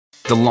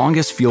The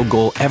longest field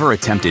goal ever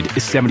attempted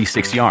is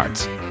 76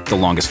 yards. The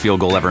longest field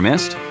goal ever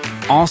missed?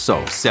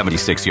 Also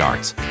 76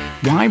 yards.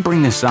 Why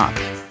bring this up?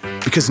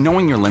 Because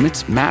knowing your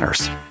limits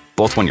matters,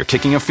 both when you're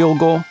kicking a field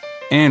goal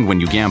and when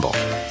you gamble.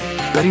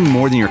 Betting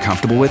more than you're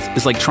comfortable with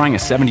is like trying a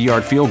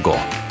 70-yard field goal.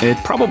 It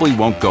probably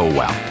won't go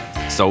well.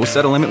 So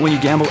set a limit when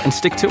you gamble and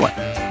stick to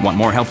it. Want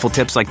more helpful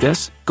tips like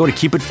this? Go to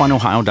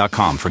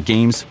keepitfunohio.com for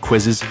games,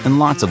 quizzes, and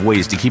lots of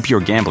ways to keep your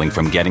gambling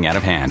from getting out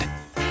of hand.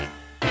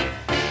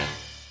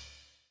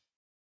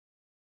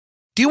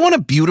 Do you want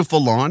a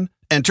beautiful lawn?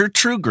 Enter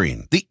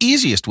TruGreen, the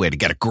easiest way to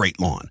get a great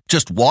lawn.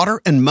 Just water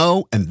and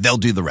mow, and they'll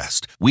do the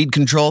rest. Weed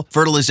control,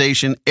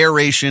 fertilization,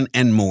 aeration,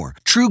 and more.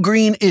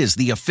 TruGreen is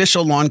the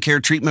official lawn care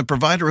treatment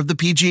provider of the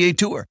PGA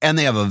Tour, and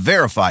they have a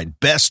verified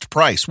best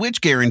price, which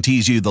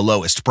guarantees you the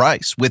lowest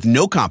price with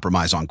no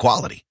compromise on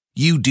quality.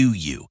 You do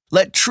you.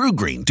 Let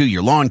TruGreen do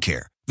your lawn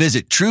care.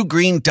 Visit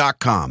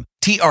TruGreen.com,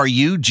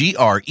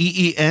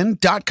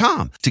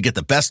 TruGreen.com, to get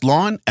the best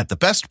lawn at the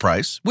best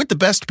price with the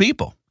best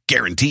people.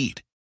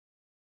 Guaranteed.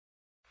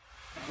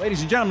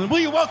 Ladies and gentlemen, will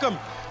you welcome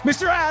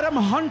Mr. Adam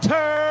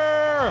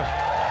Hunter?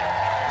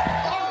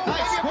 Oh,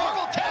 nice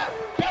Squirrel tap,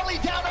 belly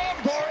down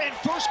armbar, and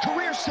first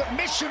career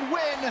submission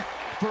win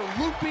for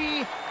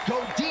Lupi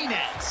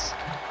Godinez.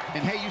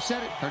 And hey, you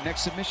said it, her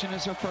next submission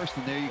is her first,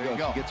 and there you go.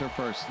 She gets her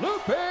first.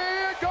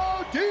 Lupi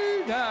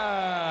Godinez.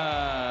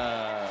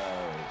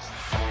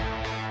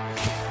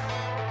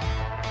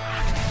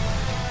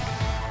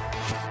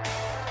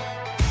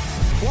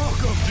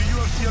 Welcome to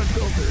UFC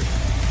Unfiltered.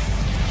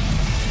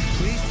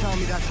 Please tell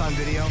me that's on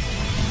video.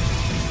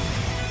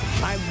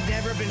 I've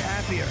never been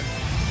happier.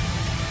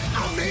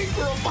 I'm made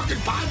for a fucking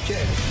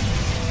podcast.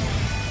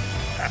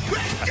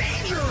 That's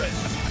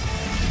dangerous.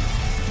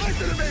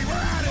 Listen to me, we're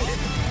at it.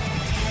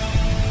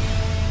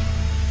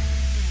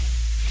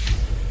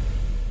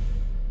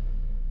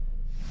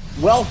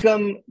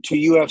 Welcome to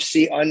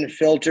UFC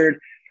Unfiltered.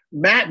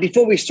 Matt,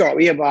 before we start,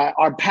 we have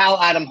our pal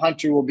Adam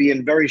Hunter will be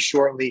in very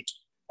shortly.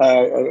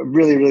 A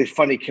really, really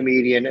funny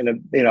comedian,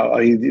 and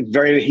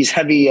he's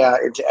heavy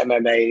into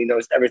MMA. He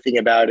knows everything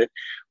about it.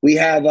 We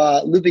have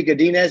Lupi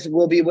Godinez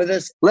will be with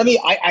us.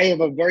 I have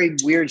a very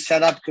weird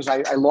setup because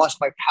I lost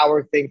my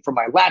power thing for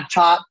my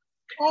laptop,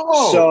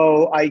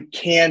 so I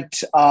can't.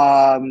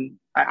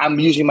 I'm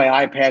using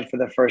my iPad for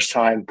the first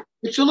time.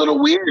 It's a little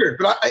weird,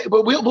 but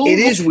it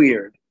is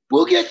weird.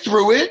 We'll get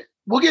through it.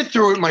 We'll get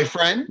through it, my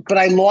friend. But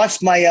I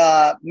lost my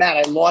Matt.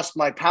 I lost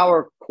my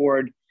power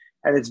cord.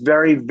 And it's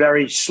very,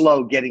 very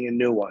slow getting a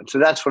new one. So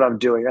that's what I'm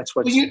doing. That's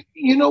what you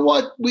know.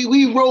 What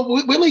we roll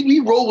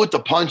with the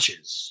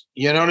punches.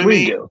 You know what I mean?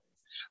 We do.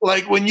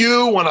 Like when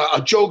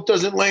a joke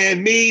doesn't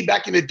land. Me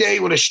back in the day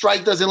when a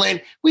strike doesn't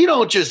land, we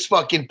don't just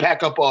fucking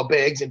pack up our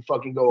bags and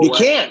fucking go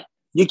away.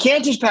 You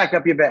can't just pack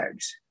up your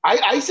bags.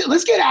 I said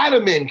let's get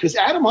Adam in because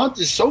Adam Hunt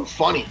is so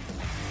funny.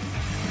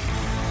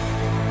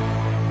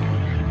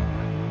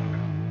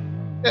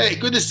 Hey,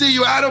 good to see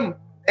you, Adam.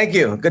 Thank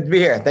you. Good to be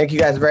here. Thank you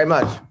guys very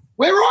much.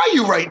 Where are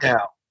you right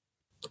now?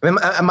 I'm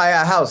at my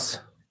house.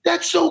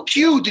 That's so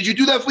cute. Did you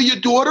do that for your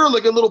daughter,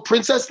 like a little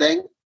princess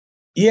thing?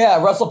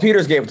 Yeah, Russell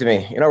Peters gave it to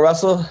me. You know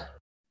Russell?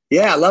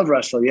 Yeah, I love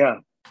Russell, yeah.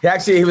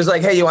 He was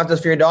like, hey, you want this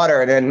for your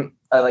daughter? And then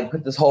I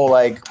put this whole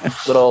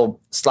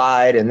little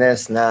slide and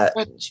this and that.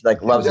 She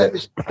loves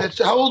it.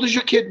 How old is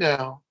your kid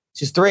now?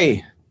 She's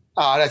 3.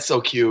 Oh, that's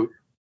so cute.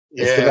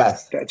 It's the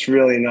best. That's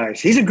really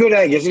nice. He's a good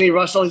egg, isn't he,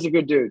 Russell? He's a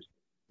good dude.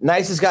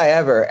 Nicest guy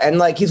ever.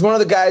 And he's one of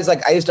the guys,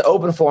 I used to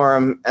open for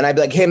him and I'd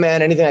be like, hey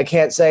man, anything I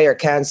can't say or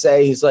can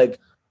say, he's like,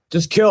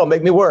 just kill,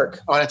 make me work.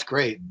 Oh, that's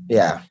great.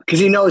 Yeah. Because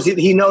he knows that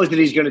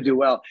he's going to do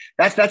well.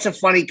 That's a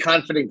funny,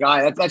 confident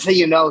guy. That's how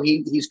you know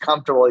he's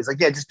comfortable. He's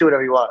like, yeah, just do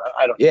whatever you want.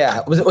 I don't.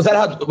 Yeah. Was that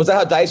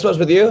how Dice was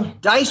with you?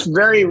 Dice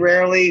very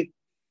rarely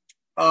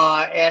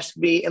asked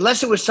me,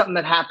 unless it was something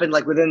that happened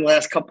within the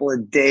last couple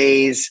of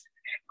days.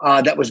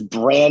 That was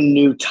brand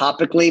new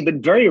topically, but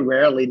very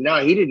rarely.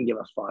 No, he didn't give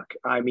a fuck.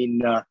 I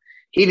mean,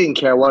 he didn't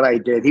care what I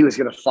did. He was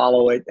going to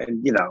follow it.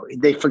 And,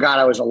 they forgot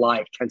I was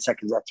alive 10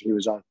 seconds after he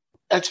was on.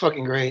 That's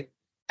fucking great.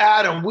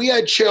 Adam, we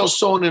had Chael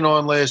Sonnen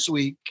on last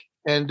week,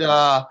 and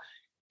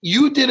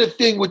you did a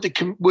thing with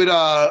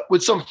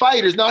some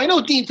fighters. Now, I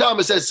know Dean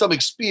Thomas has some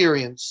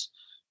experience.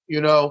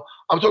 I'm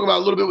talking about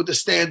a little bit with the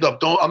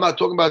stand-up. I'm not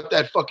talking about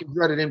that fucking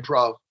dreaded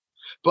improv.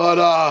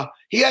 But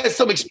he has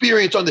some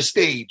experience on the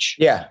stage.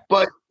 Yeah.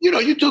 But,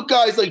 you took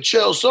guys like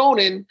Chael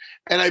Sonnen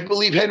and I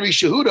believe Henry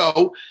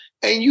Cejudo,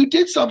 and you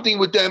did something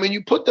with them and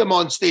you put them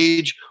on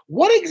stage.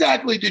 What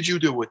exactly did you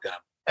do with them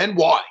and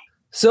why?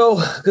 So,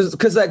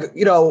 because I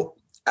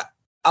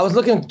was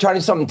trying to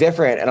do something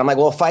different. And I'm like,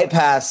 well, Fight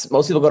Pass,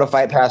 most people go to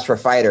Fight Pass for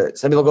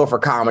fighters. Some people go for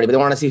comedy, but they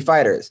want to see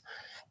fighters.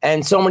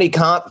 And so many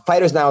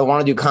fighters now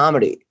want to do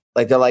comedy.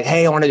 They're like,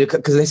 hey, I want to do,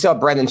 because they saw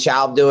Brendan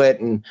Schaub do it.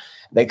 And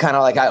they kind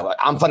of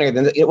I'm funnier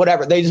than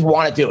whatever. They just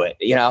want to do it,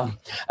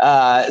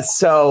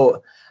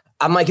 So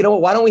I'm like,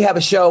 what? Why don't we have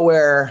a show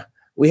where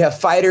we have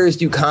fighters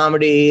do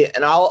comedy,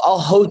 and I'll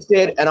host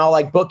it and I'll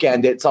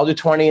bookend it. So I'll do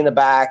 20 in the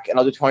back and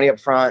I'll do 20 up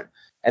front,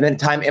 and then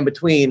time in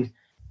between,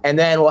 and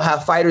then we'll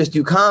have fighters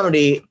do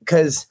comedy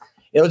because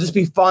It'll just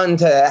be fun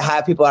to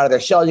have people out of their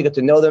shell. You get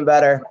to know them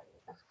better.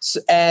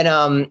 And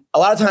a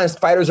lot of times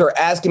fighters are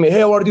asking me,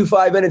 hey, I want to do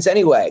 5 minutes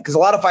anyway. Because a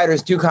lot of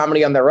fighters do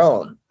comedy on their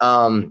own.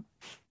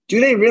 Do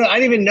they really? I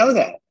didn't even know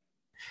that.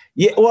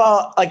 Yeah,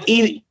 well, like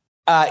Eve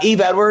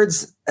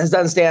Edwards has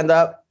done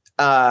stand-up.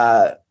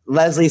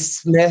 Leslie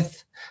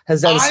Smith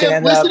has done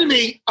stand-up. Listen to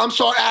me. I'm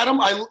sorry, Adam.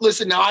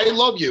 Listen, now I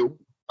love you.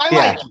 I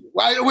like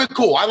you. We're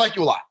cool. I like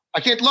you a lot. I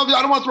can't love you.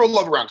 I don't want to throw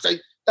love around because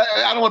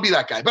I don't want to be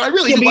that guy. But I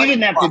really do. But you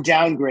didn't have to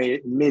downgrade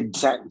it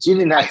mid-sentence. You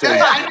didn't have to.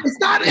 It's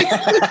not.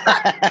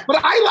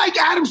 But I like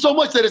Adam so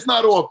much that it's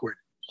not awkward.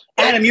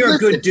 Adam, you're a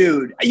good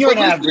dude. You're an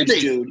average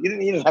dude. You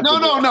didn't have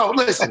no.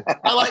 Listen,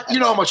 I like you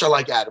know how much I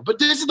like Adam. But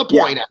this is the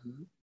point,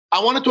 Adam.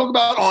 I want to talk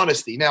about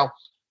honesty. Now,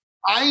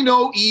 I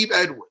know Eve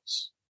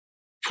Edwards.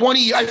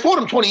 I fought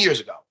him 20 years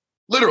ago.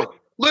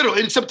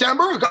 Literally. In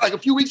September, like a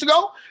few weeks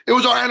ago, it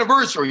was our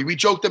anniversary. We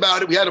joked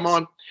about it. We had him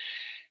on.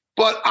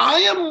 But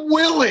I am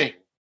willing.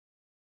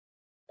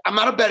 I'm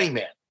not a betting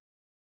man.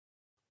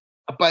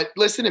 But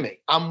listen to me.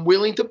 I'm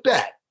willing to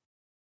bet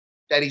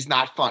that he's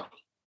not funny.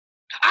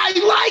 I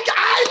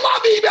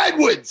love Eve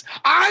Edwards.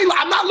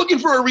 I'm not looking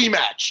for a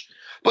rematch.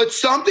 But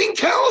something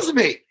tells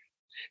me,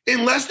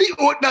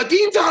 now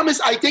Dean Thomas,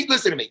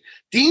 listen to me.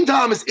 Dean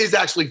Thomas is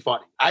actually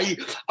funny.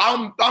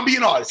 I'm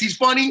being honest. He's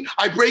funny.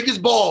 I break his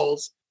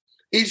balls.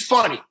 He's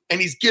funny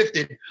and he's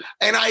gifted.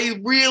 And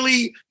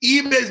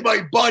Eve is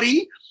my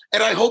buddy.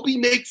 And I hope he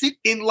makes it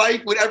in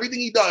life with everything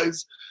he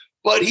does.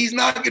 But he's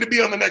not going to be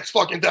on the next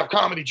fucking Def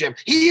Comedy Jam.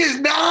 He is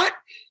not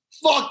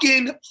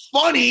fucking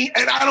funny,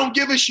 and I don't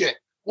give a shit.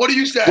 What do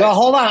you say? Well,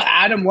 hold on.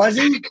 Adam, was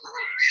he?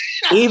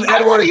 Eve Edwards.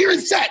 I want to hear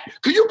his set.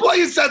 Could you play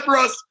his set for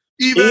us?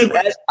 Eve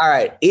Edwards. All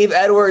right. Eve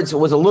Edwards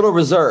was a little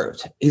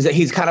reserved.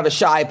 He's kind of a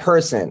shy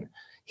person.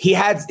 He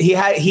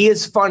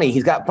is funny.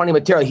 He's got funny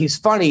material. He's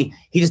funny.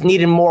 He just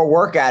needed more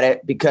work at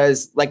it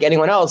because, like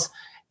anyone else,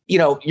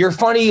 you're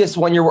funniest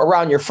when you're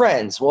around your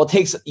friends. Well, it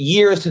takes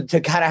years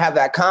to kind of have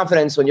that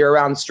confidence when you're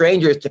around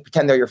strangers to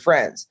pretend they're your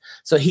friends.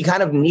 So he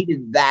kind of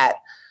needed that,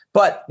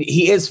 but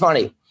he is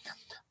funny.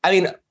 I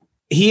mean,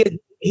 he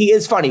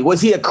is funny.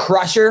 Was he a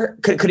crusher?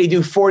 Could he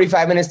do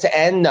 45 minutes to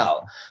end?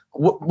 No.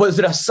 Was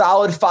it a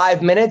solid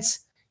 5 minutes?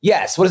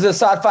 Yes. Was it a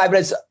solid 5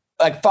 minutes?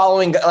 Like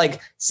following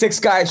like 6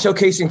 guys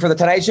showcasing for the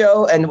Tonight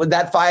Show, and would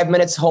that 5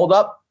 minutes hold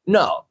up?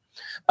 No.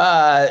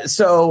 But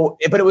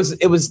it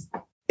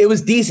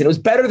was decent. It was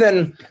better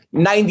than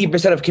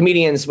 90% of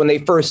comedians when they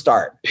first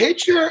start.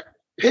 Picture,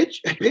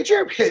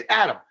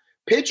 Adam.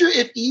 Picture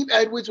if Eve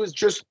Edwards was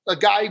just a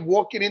guy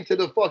walking into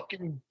the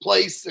fucking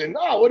place and,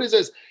 what is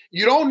this?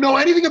 You don't know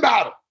anything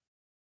about him.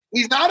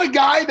 He's not a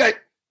guy that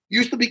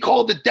used to be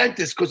called the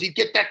dentist because he'd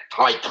get that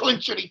tight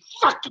clinch and he'd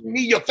fucking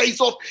knee your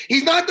face off.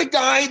 He's not the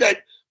guy that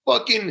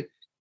fucking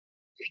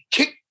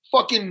kicked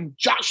fucking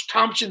Josh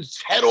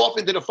Thompson's head off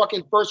into the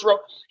fucking first row.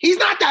 He's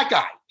not that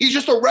guy. He's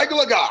just a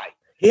regular guy.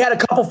 He had a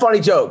couple funny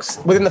jokes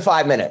within the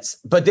 5 minutes,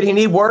 but did he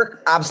need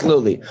work?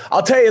 Absolutely.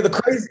 I'll tell you the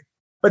crazy,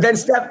 but then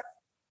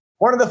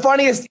one of the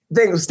funniest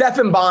things,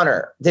 Stephan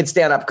Bonnar did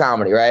stand-up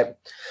comedy, right?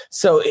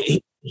 So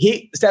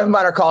Stephan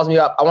Bonnar calls me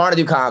up. I want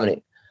to do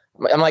comedy.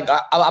 I'm like,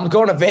 I'm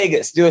going to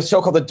Vegas, do a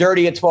show called The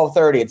Dirty at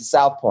 12:30 at the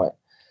South Point.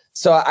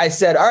 So I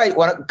said, all right,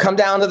 want to come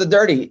down to The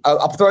Dirty?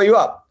 I'll throw you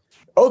up.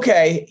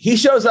 Okay. He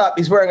shows up.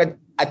 He's wearing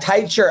a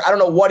tight shirt. I don't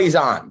know what he's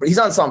on, but he's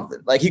on something.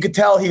 Like you could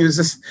tell he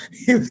was.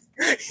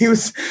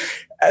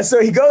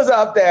 So he goes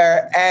up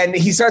there and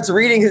he starts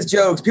reading his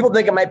jokes. People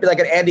think it might be like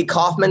an Andy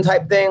Kaufman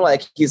type thing.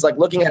 Like he's like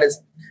looking at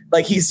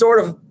he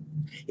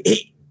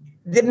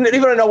didn't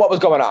even know what was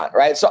going on.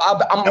 Right. So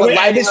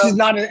this is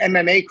not an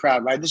MMA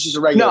crowd, right? This is a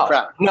regular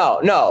crowd.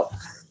 No.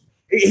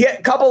 He had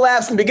a couple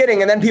laughs in the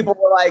beginning and then people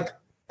were like,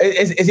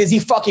 is he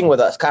fucking with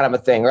us kind of a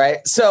thing.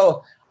 Right.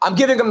 So I'm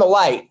giving him the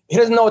light. He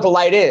doesn't know what the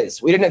light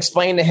is. We didn't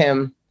explain to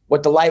him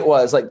what the light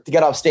was like to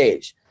get off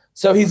stage.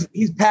 So he's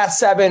past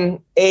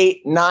 7,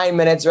 8, 9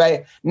 minutes,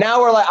 right?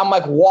 Now I'm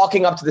like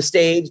walking up to the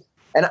stage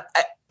and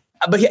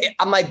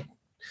I'm like,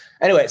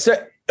 anyway, so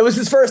it was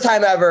his first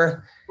time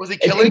ever. Was he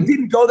killing? It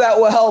didn't go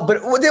that well, but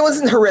it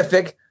wasn't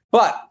horrific.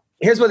 But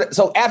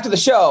so after the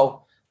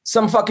show,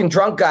 some fucking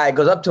drunk guy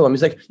goes up to him.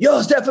 He's like,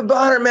 yo, Stephan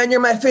Bonnar, man,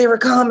 you're my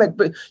favorite comic,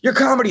 but your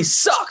comedy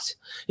sucked.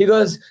 He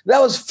goes, that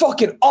was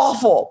fucking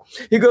awful.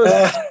 He goes,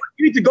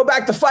 you need to go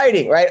back to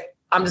fighting, right?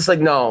 I'm just like,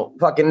 no,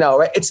 fucking no,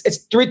 right?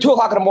 It's 2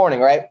 o'clock in the morning,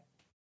 right?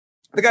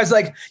 The guy's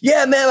like,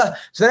 yeah, man.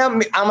 So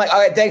then I'm like, all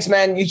right, thanks,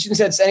 man. You shouldn't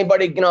have said to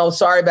anybody,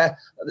 sorry, but,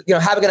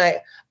 have a good night.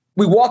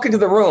 We walk into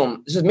the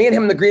room. It's just me and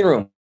him in the green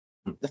room.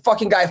 The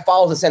fucking guy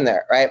follows us in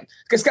there, right?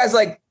 This guy's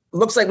like,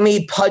 looks like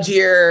me,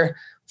 pudgier,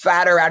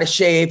 fatter, out of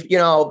shape,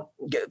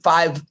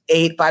 5'8",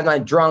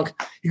 5'9", drunk.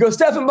 He goes,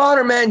 Stephan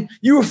Bonnar, man,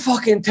 you were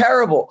fucking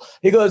terrible.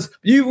 He goes,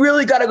 you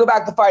really got to go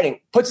back to fighting.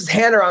 Puts his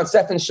hand around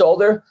Stephan's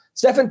shoulder.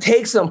 Stephan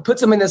takes him,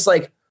 puts him in this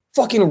like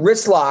fucking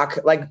wrist lock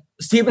like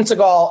Steven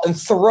Seagal and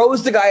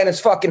throws the guy in his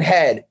fucking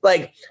head.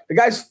 Like the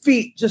guy's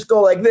feet just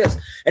go like this.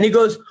 And he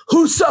goes,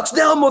 "Who sucks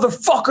now,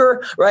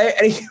 motherfucker?" Right?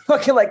 And he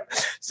fucking like,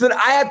 so then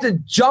I have to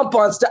jump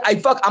on,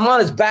 I'm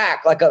on his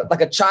back like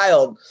a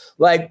child.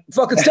 Like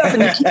fucking Stephen,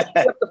 you can't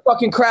get the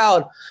fucking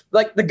crowd.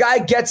 Like the guy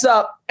gets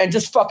up and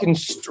just fucking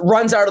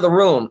runs out of the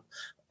room.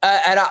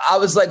 And I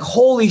was like,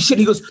 holy shit.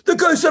 He goes, "The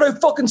guy said I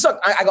fucking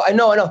suck." I go, I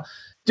know.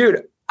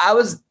 Dude,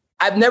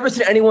 I've never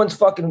seen anyone's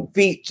fucking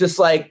feet just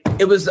like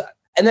it was.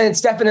 And then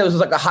Stephen, it was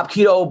like a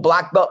Hapkido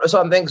black belt or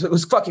something. So it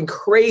was fucking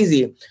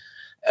crazy.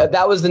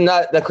 That was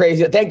the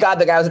crazy. Thank God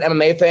the guy was an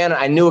MMA fan.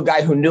 I knew a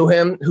guy who knew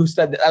him who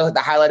said that was like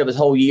the highlight of his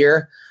whole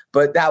year.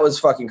 But that was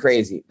fucking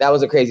crazy. That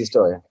was a crazy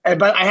story.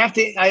 But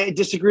I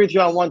disagree with you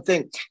on one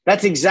thing.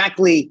 That's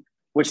exactly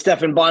what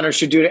Stephan Bonnar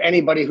should do to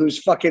anybody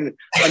who's fucking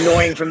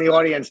annoying from the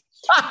audience.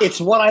 It's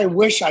what I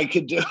wish I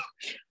could do.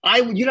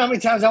 You know how many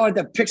times I wanted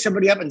to pick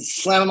somebody up and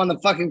slam them on the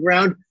fucking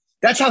ground?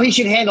 That's how he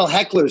should handle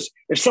hecklers.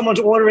 If someone's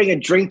ordering a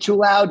drink too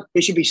loud,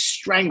 they should be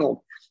strangled.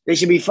 They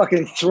should be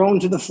fucking thrown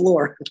to the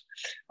floor.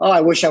 Oh,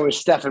 I wish I was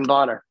Stephan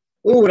Bonnar.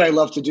 Ooh, would I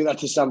love to do that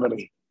to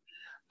somebody?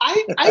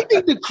 I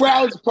think the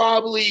crowd's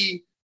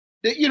probably,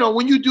 you know,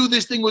 when you do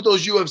this thing with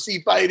those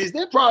UFC fighters,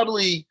 they're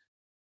probably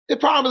a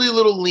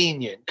little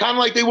lenient. Kind of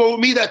like they were with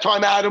me that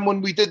time, Adam,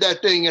 when we did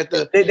that thing at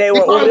the.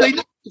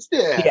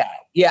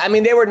 Yeah. I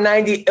mean, they were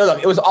 90.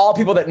 Look, it was all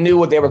people that knew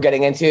what they were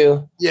getting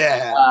into.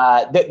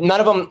 Yeah. None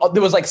of them.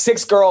 There was like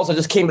 6 girls that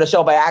just came to the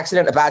show by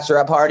accident, a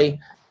bachelorette party,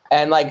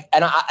 and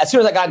as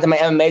soon as I got into my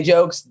MMA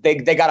jokes, they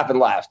got up and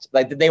left.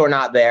 Like they were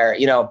not there.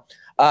 You know.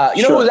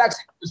 Who was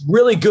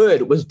really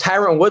good was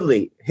Tyron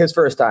Woodley. His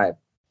first time.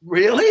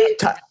 Really?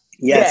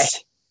 Yes. Yeah.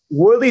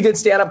 Woodley did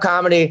stand-up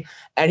comedy,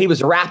 and he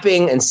was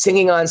rapping and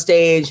singing on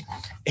stage.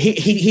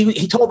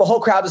 He told the whole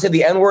crowd to say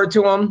the N-word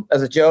to him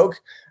as a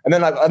joke, and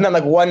then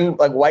one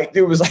white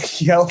dude was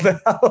like yelled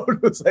out.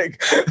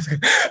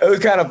 It was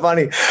kind of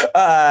funny.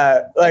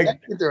 That's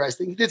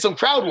interesting. He did some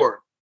crowd work.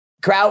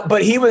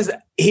 But he was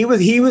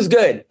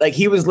good. Like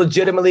he was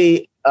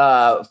legitimately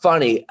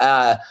funny.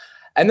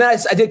 And then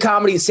I did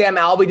comedy. Sam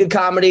Alvey did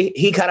comedy.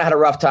 He kind of had a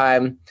rough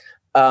time.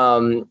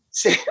 Sam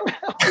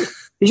Alvey.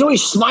 He's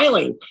always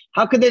smiling.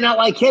 How could they not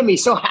like him?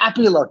 He's so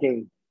happy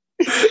looking.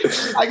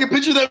 I can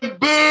picture them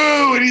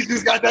boo, and he's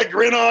just got that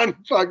grin on.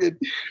 Fucking,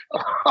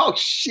 oh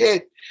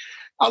shit!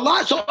 A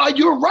lot. So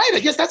you're right. I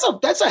guess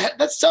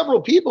that's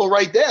several people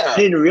right there. I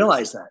didn't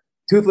realize that.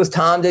 Toothless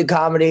Tom did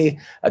comedy.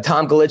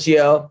 Tom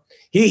Galicchio.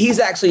 He's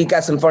actually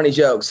got some funny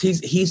jokes.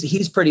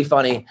 He's pretty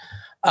funny.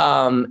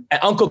 And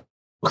Uncle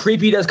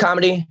Creepy does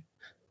comedy.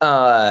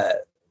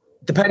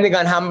 Depending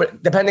on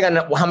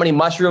how many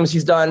mushrooms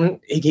he's done,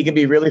 he can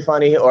be really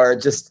funny or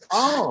just.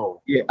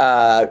 Oh.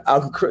 Yeah.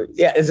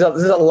 There's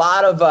a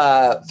lot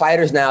of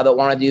fighters now that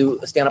want to do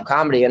stand-up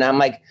comedy, and I'm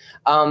like,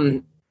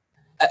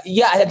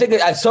 yeah, I think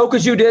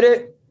Sokachu did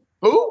it.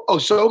 Who? Oh,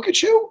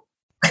 Sokachu?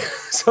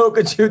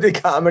 Sokachu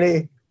did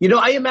comedy. You know,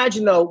 I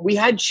imagine though we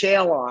had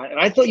Chael on, and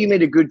I thought you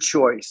made a good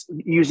choice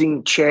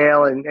using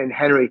Chael and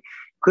Henry,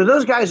 because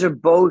those guys are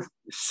both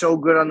so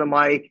good on the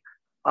mic.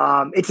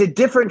 It's a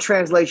different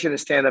translation of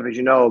stand-up, as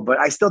you know, but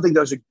I still think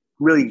those are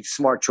really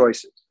smart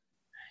choices.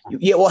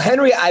 Yeah, well,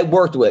 Henry, I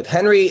worked with.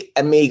 Henry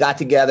and me got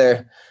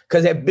together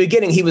because at the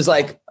beginning he was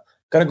like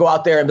going to go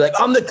out there and be like,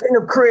 "I'm the king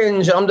of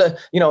cringe. I'm the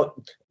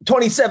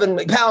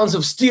 27 pounds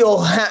of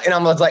steel." And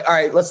I'm like, "All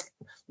right, let's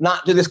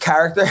not do this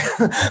character.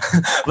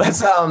 let's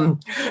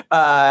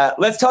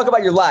talk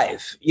about your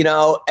life,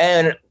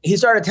 And he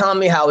started telling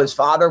me how his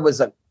father was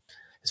a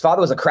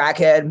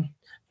crackhead.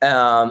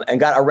 And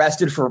got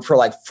arrested for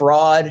like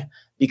fraud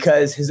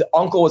because his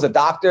uncle was a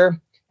doctor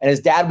and his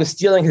dad was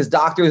stealing his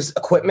doctor's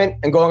equipment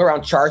and going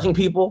around charging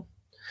people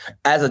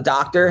as a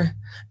doctor.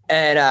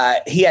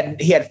 And he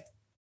had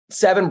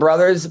 7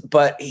 brothers,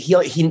 but he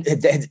hadn't seen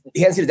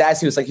his dad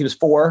since he was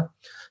 4.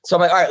 So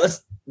I'm like, all right,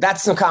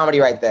 that's some comedy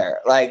right there.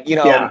 Like,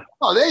 Yeah.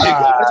 Oh, there you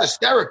go. That's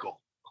hysterical.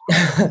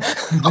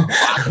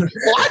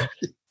 What?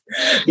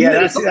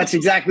 Yeah, that's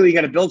exactly what you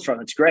got to build from.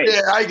 It's great.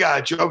 Yeah, I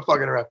got you. I'm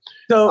fucking around.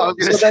 So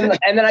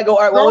then I go,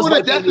 all right, what was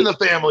a death in the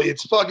family?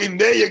 It's fucking,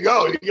 there you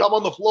go. I'm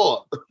on the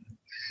floor.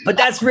 But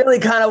that's really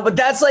but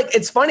that's like,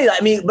 it's funny. I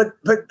mean, but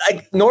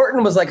like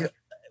Norton was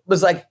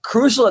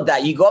crucial at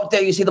that. You go up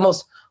there, you see the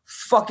most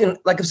fucking,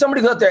 like if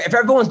somebody goes up there, if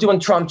everyone's doing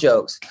Trump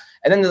jokes,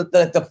 and then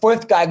the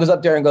 4th guy goes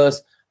up there and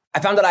goes, "I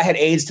found out I had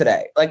AIDS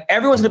today." Like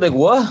everyone's gonna be like,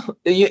 "What?"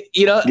 Yeah.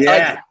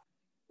 Like,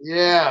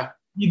 yeah.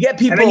 You get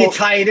people, and then you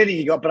tie it in and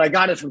you go, "But I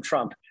got it from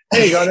Trump."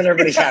 There you go. Then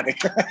everybody's happy.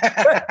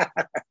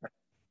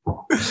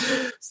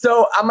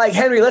 So I'm like,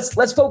 Henry,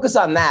 let's focus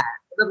on that.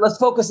 Let's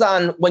focus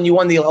on when you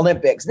won the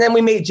Olympics. And then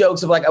we made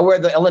jokes of like, I wear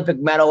the Olympic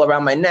medal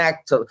around my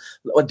neck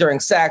during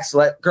sex to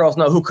let girls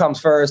know who comes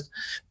first.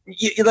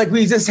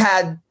 We just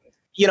had,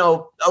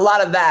 a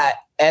lot of that.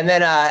 And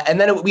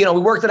then we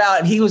worked it out.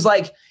 And he was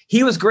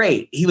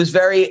great. He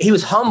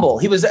was humble.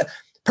 He was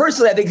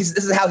personally, I think this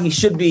is how he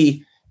should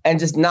be. And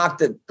just knock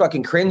the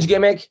fucking cringe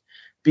gimmick,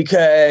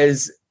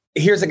 because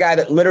here's a guy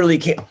that literally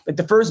came. Like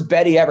the first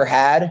bet he ever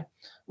had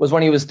was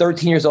when he was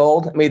 13 years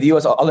old, made the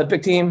U.S.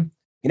 Olympic team.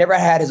 He never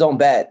had his own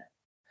bed.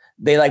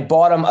 They like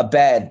bought him a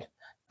bed.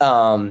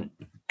 And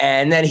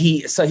then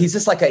he's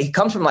just like, he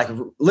comes from like,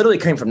 literally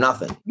came from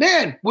nothing.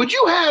 Man, would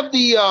you have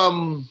the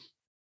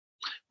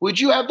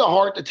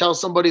heart to tell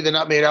somebody they're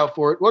not made out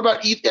for it? What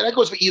about, and that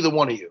goes for either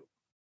one of you.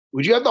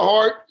 Would you have the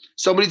heart?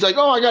 Somebody's like,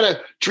 oh, I got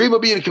a dream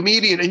of being a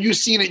comedian. And you've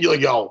seen it. And you're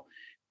like, yo,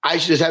 I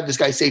should just have this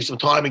guy save some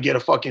time and get a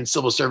fucking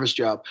civil service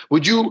job.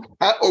 Would you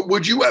have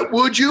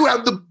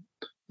the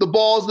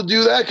balls to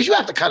do that? Because you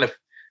have to kind of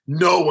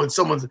know when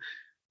someone's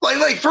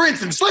like, for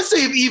instance, let's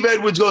say if Eve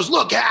Edwards goes,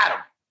 look, Adam,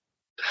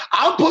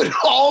 I'll put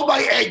all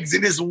my eggs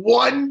in this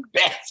one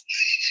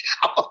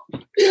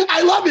basket.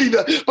 I love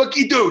Eve, but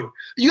dude,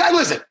 you gotta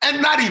listen.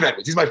 And not Eve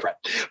Edwards, he's my friend.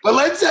 But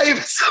let's say if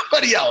it's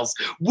somebody else,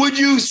 would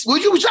you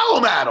tell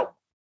him, Adam?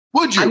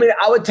 Would you? I mean,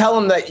 I would tell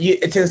him that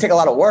it's going to take a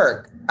lot of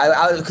work.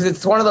 Because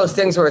it's one of those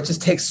things where it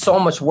just takes so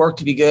much work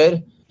to be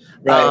good.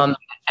 Right.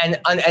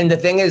 And the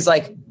thing is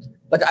like,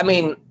 I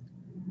mean,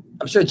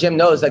 I'm sure Jim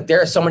knows, like,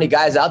 there are so many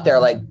guys out there,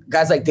 like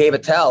guys like Dave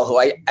Attell, who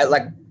I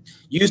like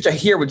used to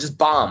hear would just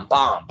bomb.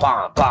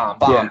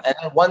 Yeah.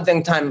 And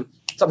then time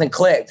something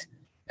clicked,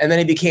 and then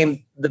he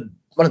became one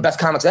of the best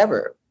comics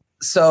ever.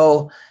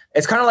 So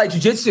it's kind of like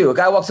jiu-jitsu. A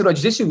guy walks into a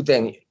jiu-jitsu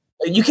thing.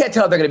 You can't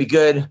tell if they're going to be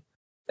good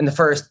in the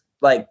first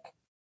like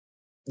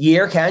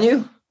year, can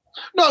you?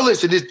 No,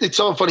 listen, it's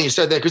so funny you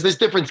said that, because there's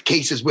different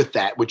cases with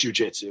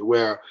jiu-jitsu,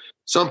 where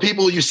some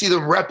people, you see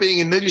them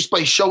repping, and then just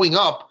by showing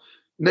up,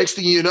 next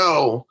thing you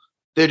know,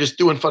 they're just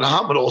doing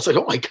phenomenal. It's like,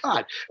 oh my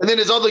God. And then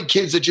there's other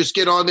kids that just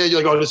get on there.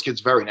 You're like, oh, this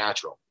kid's very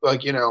natural.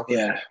 Like, you know.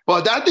 Yeah.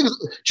 But that thing,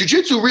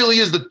 jiu-jitsu really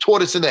is the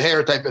tortoise and the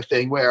hare type of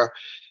thing, where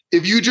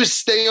if you just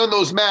stay on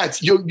those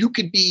mats, you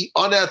could be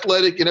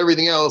unathletic and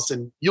everything else,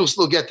 and you'll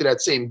still get to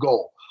that same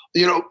goal,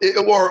 you know,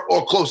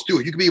 or close to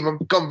it. You could even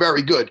become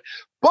very good.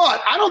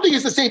 But I don't think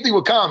it's the same thing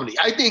with comedy.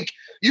 I think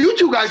you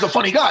two guys are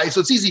funny guys,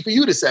 so it's easy for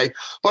you to say.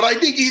 But I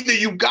think either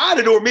you got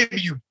it or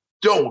maybe you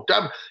don't.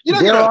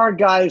 There are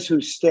guys who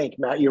stink,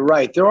 Matt. You're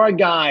right. There are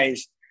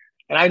guys,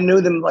 and I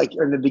knew them like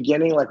in the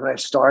beginning, like when I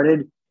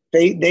started.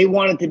 They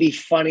wanted to be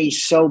funny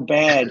so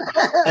bad,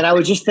 and I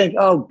would just think,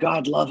 oh,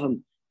 God love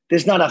him.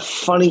 There's not a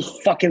funny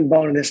fucking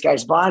bone in this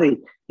guy's body.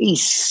 He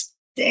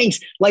stinks.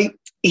 Like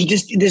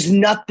there's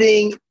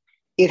nothing.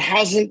 It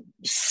hasn't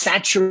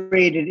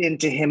saturated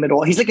into him at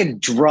all. He's like a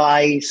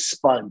dry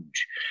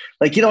sponge.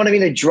 Like, you know what I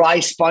mean? A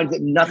dry sponge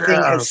that nothing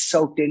has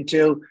soaked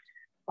into.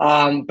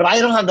 But I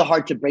don't have the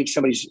heart to break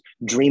somebody's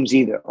dreams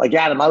either. Like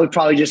Adam, I would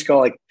probably just go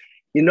like,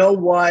 you know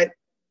what?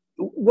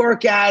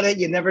 Work at it.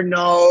 You never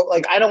know.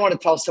 Like, I don't want to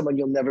tell someone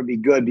you'll never be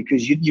good,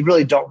 because you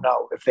really don't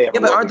know if they ever.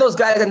 Yeah, but aren't those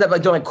guys end up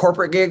like doing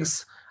corporate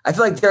gigs? I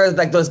feel like they're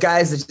like those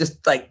guys that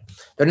just like,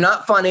 they're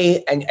not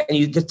funny, and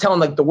you just tell them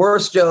like the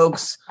worst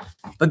jokes,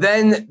 but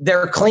then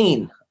they're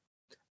clean.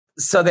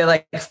 So they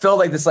like fill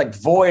like this like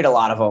void, a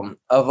lot of them,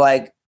 of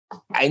like,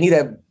 I need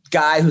a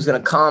guy who's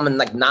going to come and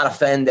like not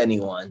offend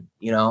anyone,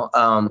 you know?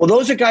 Well,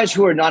 those are guys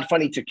who are not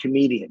funny to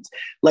comedians.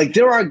 Like,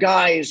 there are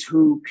guys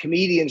who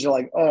comedians are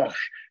like, ugh,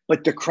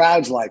 but the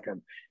crowds like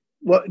them.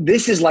 Well,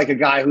 this is like a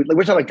guy who, like,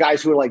 we're talking about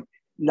guys who are like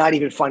not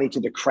even funny to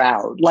the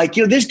crowd. Like,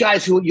 you know, there's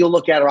guys who you'll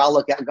look at, or I'll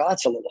look at and go,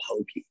 that's a little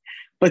hokey,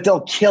 but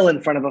they'll kill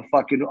in front of a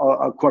fucking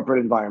a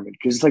corporate environment,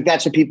 because it's like,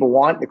 that's what people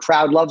want. The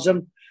crowd loves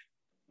them.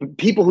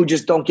 People who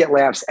just don't get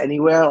laughs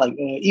anywhere, like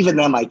even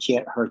them, I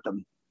can't hurt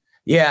them.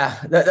 Yeah.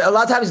 A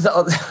lot of times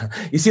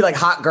you see like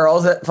hot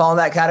girls that fall in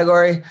that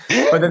category,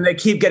 but then they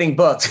keep getting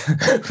booked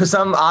for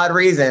some odd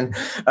reason.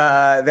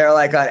 They're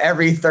like on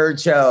every third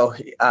show.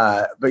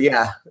 But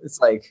yeah, it's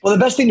like. Well, the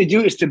best thing to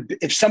do is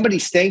if somebody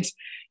stinks,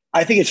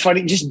 I think it's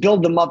funny, just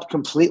build them up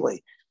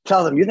completely.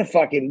 Tell them,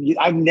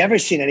 I've never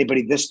seen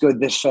anybody this good,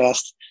 this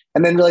fast.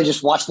 And then really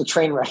just watch the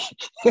train wreck.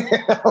 There's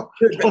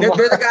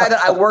a guy that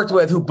I worked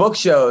with who booked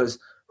shows,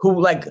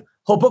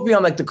 he'll book me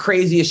on like the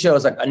craziest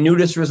shows, like a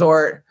nudist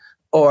resort,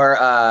 or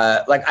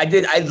like I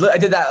did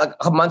that like a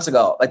couple months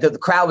ago. Like the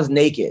crowd was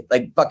naked,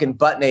 like fucking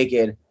butt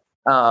naked,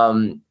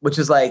 which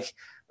is like,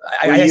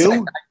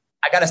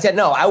 I got to stand.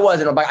 No, I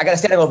wasn't. I got a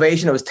standing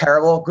ovation. It was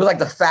terrible. It was like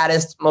the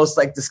fattest, most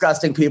like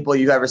disgusting people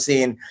you've ever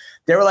seen.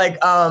 They were like,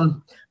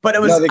 but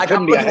it was.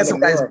 I'm looking at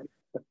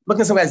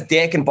some guy's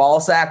dick and ball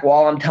sack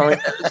while I'm telling.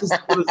 It was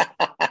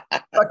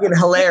fucking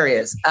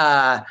hilarious.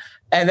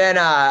 And then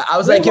I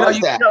was like,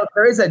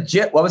 there is a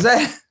jit. What was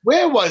that?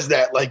 Where was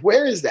that? Like,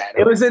 where is that?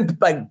 It was in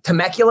like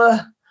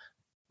Temecula,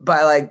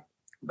 by like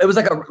it was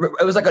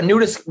like a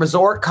nudist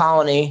resort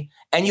colony,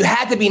 and you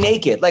had to be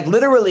naked. Like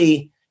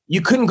literally,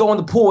 you couldn't go in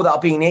the pool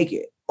without being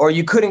naked, or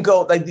you couldn't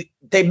go. Like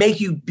they make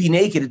you be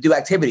naked to do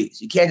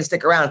activities. You can't just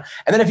stick around.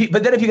 And then if you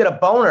get a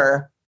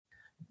boner,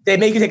 they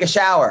make you take a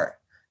shower,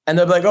 and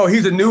they'll be like, oh,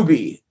 he's a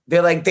newbie.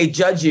 They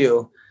judge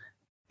you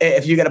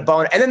if you get a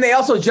boner. And then they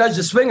also judge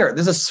the swinger.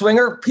 There's a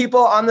swinger people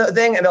on the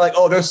thing, and they're like,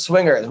 oh, they're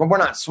swingers. Well, we're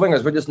not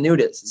swingers. We're just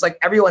nudists. It's like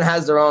everyone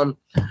has their own.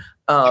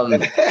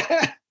 But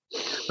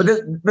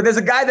there's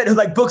a guy who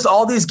like books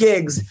all these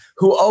gigs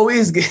who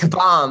always get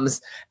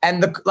bombs,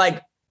 and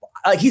like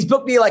he's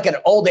booked me like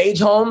at old age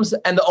homes,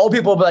 and the old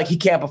people will be like, he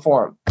can't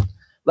perform.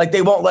 Like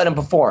they won't let him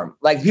perform.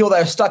 Like people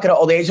that are stuck in an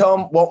old age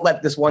home won't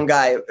let this one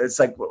guy. It's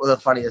like one of the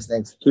funniest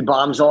things. He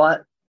bombs a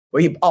lot.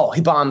 Well,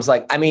 he bombs.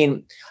 Like, I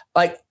mean,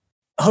 like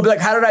he'll be like,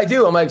 "How did I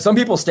do?" I'm like, "Some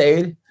people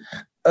stayed."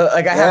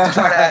 Like I have to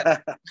try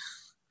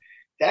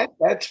to.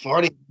 That's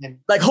funny.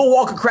 Like he'll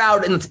walk a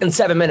crowd in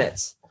 7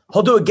 minutes.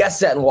 He'll do a guest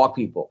set and walk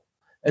people.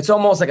 It's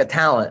almost like a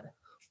talent.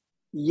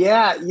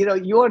 Yeah,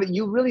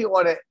 you really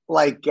ought to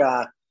like.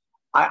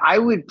 I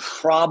would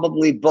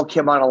probably book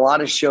him on a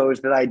lot of shows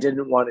that I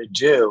didn't want to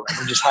do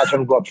and just have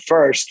him go up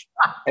first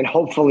and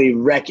hopefully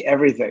wreck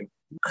everything.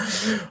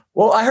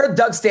 Well, I heard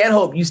Doug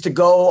Stanhope used to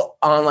go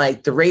on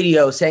like the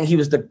radio saying he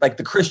was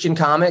the Christian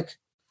comic.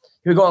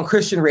 He would go on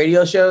Christian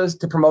radio shows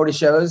to promote his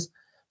shows.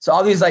 So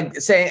all these like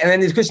saying, and then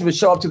these Christians would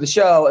show up to the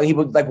show and he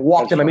would like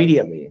walk them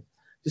immediately,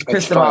 just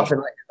piss them off.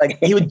 And like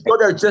he would go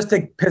there just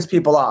to piss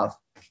people off.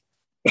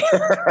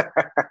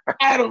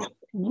 Adam,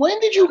 when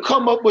did you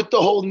come up with the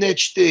whole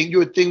niche thing,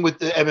 your thing with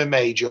the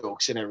MMA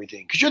jokes and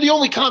everything? Because you're the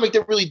only comic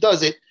that really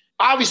does it.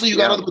 Obviously, you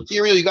got other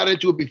material, you got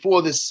into it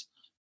before this,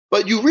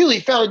 but you really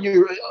found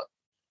your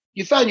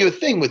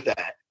thing with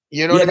that.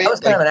 You know what I mean? That was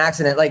kind of an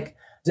accident. Like,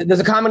 there's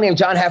a comic named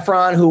John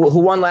Heffron who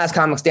won Last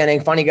Comic Standing,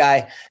 funny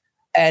guy,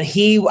 and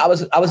I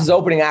was his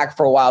opening act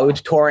for a while. We were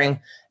touring,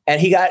 and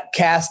he got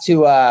cast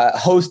to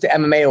host the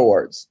MMA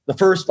awards, the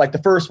first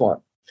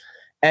one.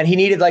 And he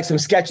needed like some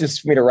sketches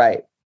for me to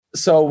write.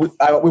 So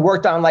we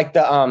worked on like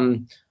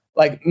the,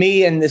 like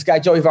me and this guy,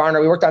 Joey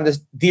Varner, we worked on this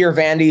Dear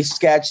Vandy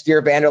sketch,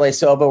 Dear Vanderlei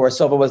Silva, where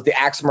Silva was the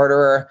axe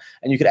murderer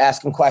and you could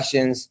ask him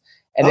questions.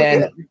 And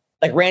then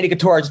like Randy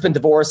Couture had just been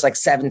divorced like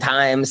 7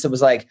 times. So it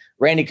was like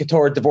Randy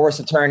Couture, divorce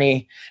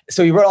attorney.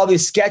 So he wrote all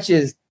these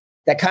sketches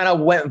that kind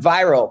of went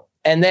viral.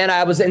 And then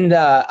I was in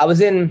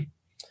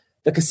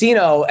the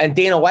casino and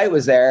Dana White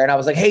was there. And I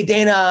was like, "Hey,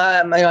 Dana,"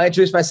 I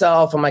introduced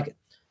myself. I'm like,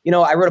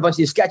 I wrote a bunch of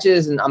these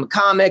sketches and I'm a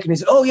comic. And he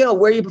said, "Oh,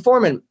 where are you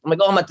performing?" I'm like,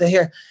 "Oh, I'm at the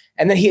here."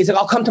 And then he's like,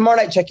 "I'll come tomorrow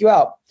night, check you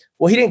out."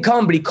 Well, he didn't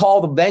come, but he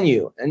called the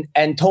venue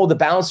and told the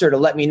bouncer to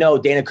let me know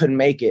Dana couldn't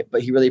make it,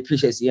 but he really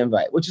appreciates the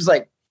invite, which is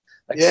like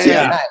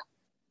nice.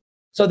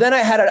 So then I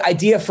had an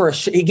idea for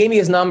he gave me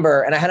his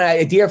number and I had an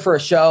idea for a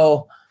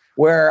show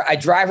where I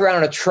drive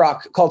around in a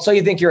truck called So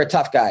You Think You're a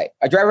Tough Guy.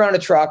 I drive around in a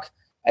truck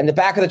and the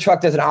back of the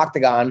truck, there's an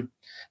octagon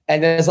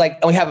and then and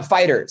we have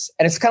fighters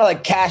and it's kind of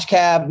like Cash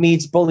Cab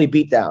meets Bully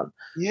Beatdown.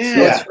 Yeah.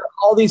 So it's for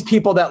all these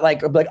people that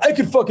like are like, "I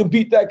could fucking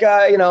beat that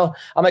guy,"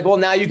 I'm like, "Well,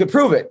 now you could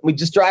prove it." We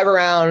just drive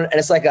around and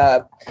it's like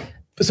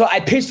so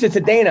I pitched it to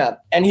Dana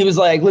and he was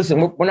like,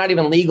 "Listen, we're not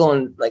even legal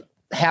in like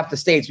half the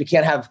states. We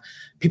can't have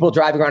people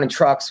driving around in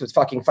trucks with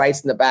fucking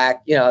fights in the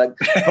back, But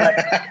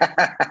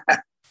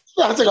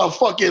sounds like a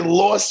fucking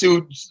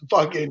lawsuit.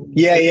 Fucking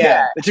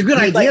yeah. It's a good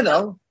idea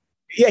though.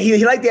 Yeah,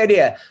 he liked the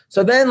idea.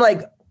 So then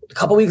like a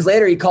couple weeks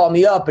later, he called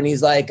me up and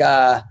he's like,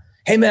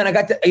 "Hey man, I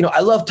got I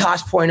love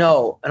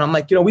Tosh.0." And I'm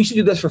like, we should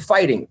do this for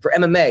fighting, for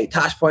MMA,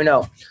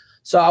 Tosh.0.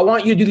 So I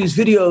want you to do these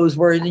videos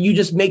where you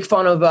just make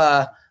fun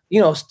of,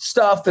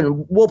 stuff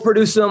and we'll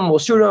produce them, we'll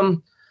shoot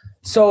them.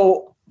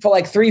 So for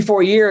like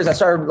 3-4 years, I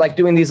started like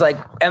doing these like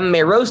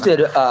MMA roasted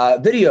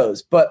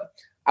videos, but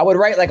I would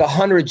write like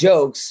 100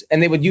 jokes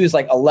and they would use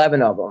like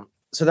 11 of them.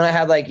 So then I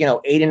had like,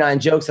 89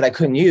 jokes that I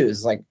couldn't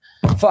use. Like,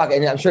 fuck.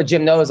 And I'm sure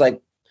Jim knows,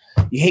 like,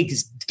 you hate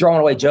just throwing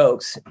away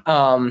jokes.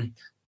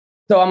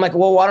 So I'm like,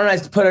 well, why don't I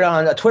just put it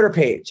on a Twitter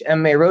page,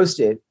 MMA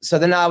Roasted? So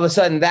then all of a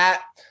sudden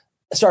that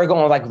started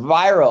going like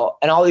viral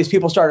and all these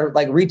people started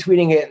like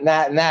retweeting it and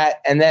that.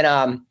 And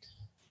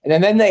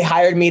then they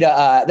hired me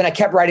to, then I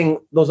kept writing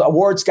those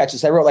award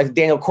sketches. I wrote like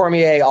Daniel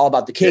Cormier, all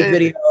about the cake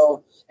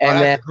video. And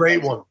then a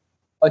great one. A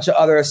bunch of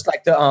others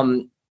like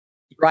the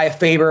Uriah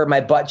Faber,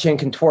 My Butt Chin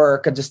Can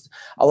Twerk, and just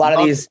a lot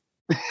of these.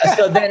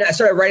 So then I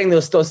started writing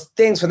those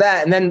things for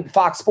that. And then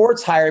Fox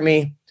Sports hired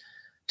me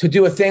to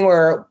do a thing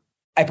where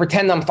I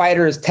pretend I'm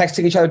fighters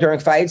texting each other during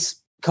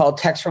fights called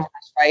Text from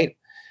Last Fight,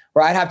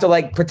 where I'd have to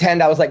like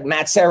pretend I was like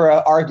Matt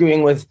Serra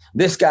arguing with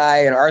this guy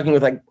and arguing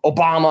with like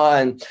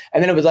Obama. And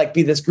then it would like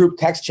be this group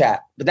text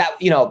chat. But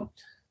that,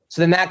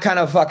 so then that kind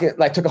of fucking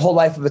like took a whole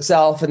life of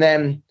itself. And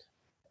then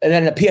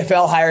the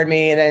PFL hired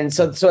me. And then,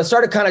 so it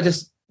started kind of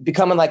just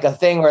becoming like a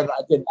thing where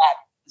I did that.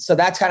 So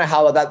that's kind of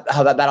how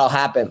that all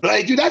happened.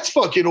 Like, dude, that's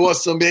fucking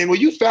awesome, man. Well,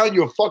 you found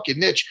your fucking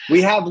niche.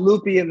 We have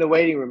Loopy in the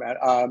waiting room at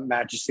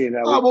Matt. Just seeing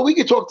that. Oh, well, we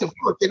could talk to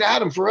fucking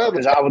Adam forever.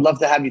 I would love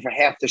to have you for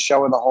half the show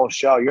or the whole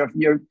show.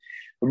 You're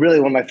really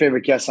one of my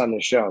favorite guests on the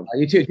show.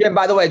 You too, Jim.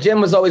 By the way, Jim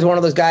was always one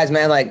of those guys,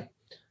 man. Like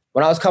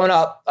when I was coming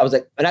up, I was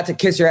like, not to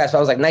kiss your ass, but I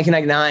was like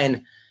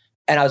 1999,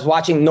 and I was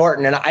watching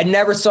Norton, and I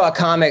never saw a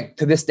comic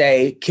to this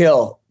day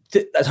kill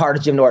as hard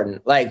as Jim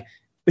Norton. Like,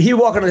 but he'd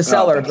walk into the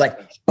cellar and be like,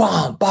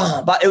 bomb,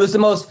 bomb. But it was the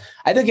most,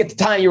 I think at the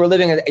time you were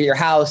living at your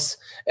house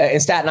in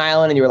Staten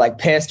Island and you were like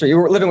pissed, or you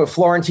were living with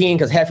Florentine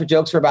because half your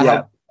jokes were about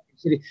how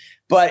shitty.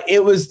 But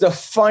it was the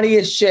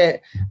funniest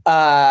shit. You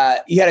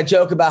had a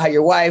joke about how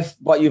your wife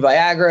bought you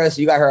Viagra, so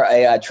you got her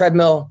a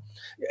treadmill.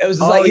 It was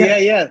like,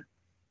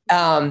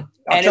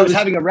 And I was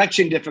having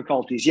erection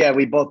difficulties. Yeah,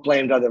 we both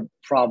blamed other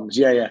problems.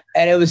 Yeah.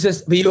 And it was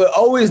just, but you were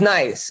always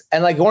nice.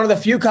 And like one of the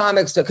few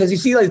comics, because you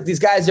see like these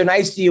guys are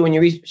nice to you when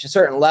you reach a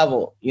certain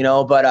level, you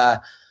know,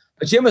 but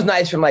Jim was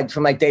nice from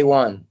day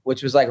one,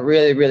 which was like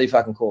really, really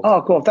fucking cool.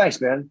 Oh, cool.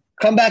 Thanks, man.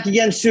 Come back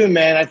again soon,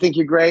 man. I think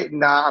you're great.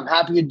 And I'm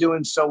happy you're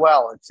doing so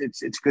well.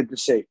 It's good to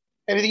see.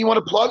 Anything you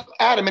want to plug?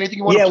 Adam, anything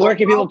you want to plug? Yeah, where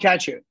can people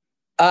catch you?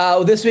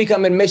 This week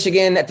I'm in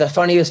Michigan at the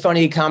Funniest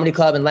Funny Comedy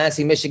Club in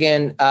Lansing,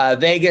 Michigan.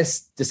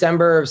 Vegas,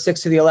 December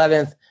 6th to the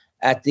 11th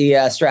at the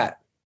Strat.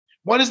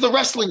 When does the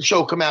wrestling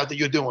show come out that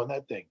you're doing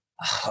that thing?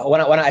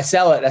 When I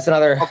sell it, that's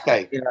another.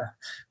 Okay. You know,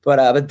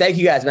 but thank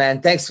you guys,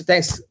 man. Thanks.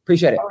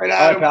 Appreciate it. All right,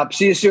 Adam. All right, pal.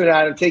 See you soon,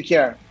 Adam. Take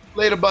care.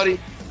 Later, buddy.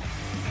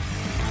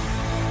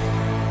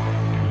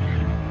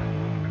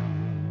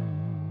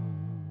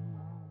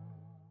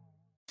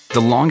 The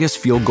longest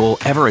field goal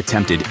ever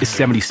attempted is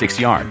 76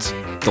 yards.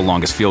 The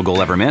longest field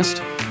goal ever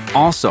missed?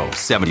 Also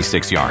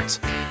 76 yards.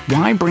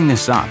 Why bring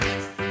this up?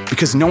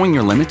 Because knowing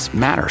your limits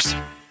matters,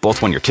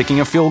 both when you're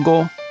kicking a field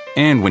goal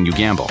and when you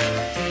gamble.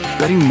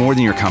 Betting more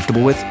than you're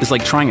comfortable with is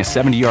like trying a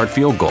 70-yard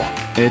field goal.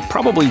 It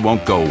probably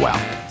won't go well.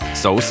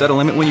 So set a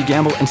limit when you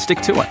gamble and stick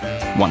to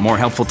it. Want more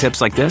helpful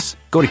tips like this?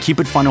 Go to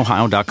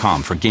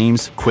keepitfunohio.com for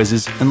games,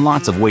 quizzes, and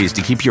lots of ways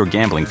to keep your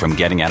gambling from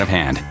getting out of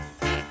hand.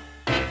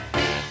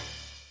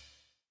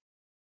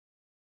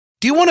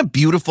 Do you want a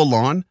beautiful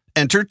lawn?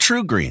 Enter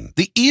TruGreen,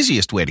 the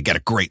easiest way to get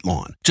a great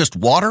lawn. Just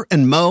water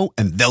and mow,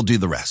 and they'll do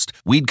the rest.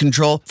 Weed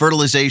control,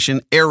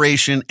 fertilization,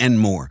 aeration, and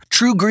more.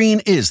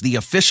 TruGreen is the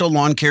official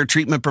lawn care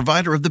treatment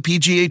provider of the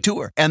PGA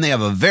Tour, and they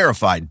have a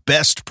verified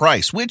best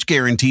price, which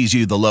guarantees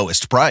you the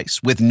lowest price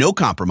with no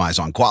compromise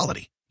on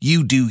quality.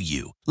 You do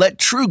you. Let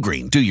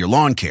TruGreen do your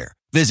lawn care.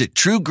 Visit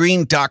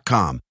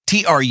TruGreen.com,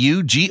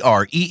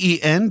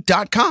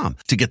 TruGreen.com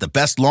to get the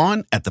best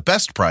lawn at the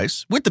best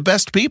price with the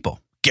best people.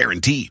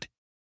 Guaranteed.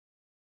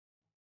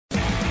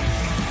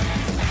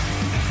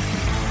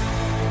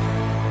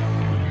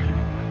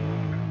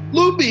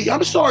 Loopy,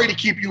 I'm sorry to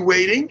keep you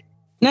waiting.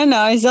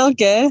 No, it's all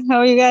good. How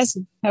are you guys?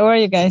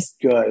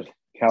 Good.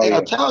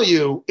 I'll tell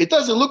you, it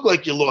doesn't look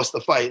like you lost the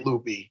fight,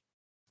 Loopy.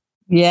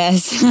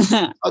 Yes.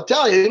 I'll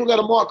tell you, they don't got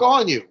a mark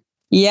on you.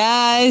 Yeah,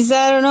 I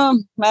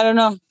don't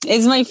know.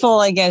 It's my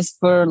fault, I guess,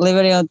 for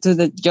leaving it to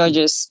the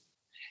judges.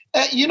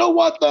 You know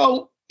what,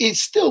 though? It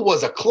still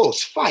was a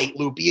close fight,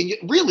 Loopy,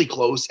 and really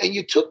close. And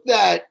you took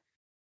that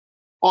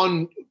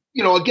on,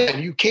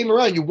 again, you came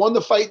around, you won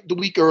the fight the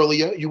week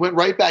earlier. You went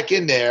right back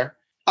in there.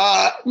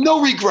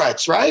 No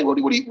regrets, right? What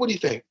do you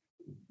think?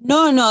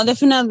 No,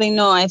 definitely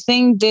no. I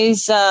think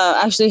this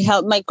actually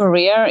helped my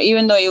career,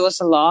 even though it was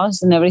a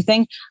loss and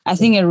everything. I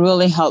think it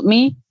really helped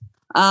me.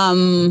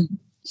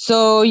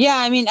 So yeah,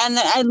 I mean, and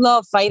I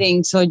love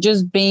fighting. So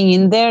just being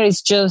in there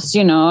is just,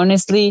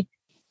 honestly,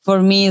 for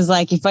me, it's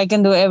like if I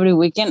can do it every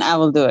weekend, I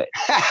will do it.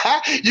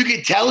 You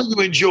can tell you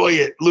enjoy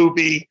it,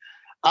 Loopy.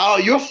 Oh,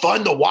 you're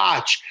fun to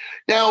watch.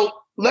 Now,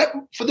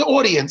 for the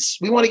audience,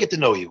 we want to get to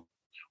know you.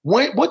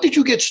 What did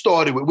you get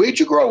started with? Where did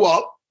you grow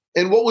up?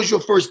 And what was your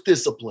first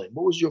discipline?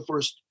 What was your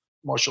first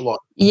martial art?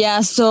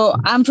 Yeah, so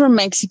I'm from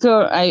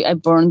Mexico. I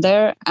born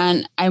there.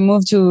 And I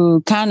moved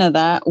to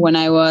Canada when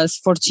I was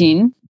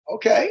 14.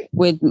 Okay.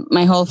 With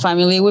my whole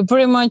family. We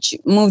pretty much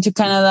moved to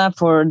Canada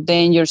for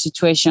danger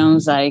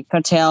situations like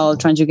cartel,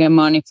 trying to get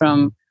money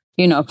from,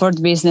 for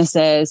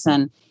businesses.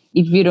 And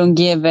if you don't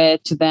give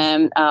it to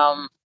them,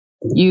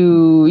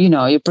 you're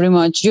not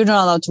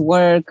allowed to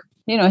work.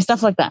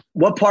 Stuff like that.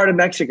 What part of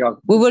Mexico?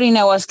 We were in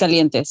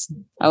Aguascalientes,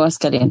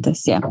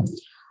 yeah.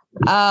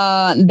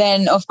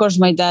 Then, of course,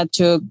 my dad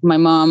took my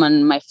mom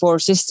and my 4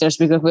 sisters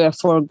because we are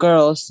 4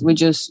 girls. He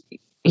just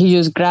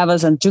grabbed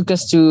us and took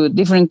us to a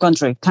different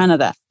country,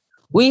 Canada.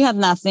 We had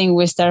nothing.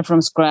 We started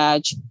from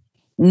scratch.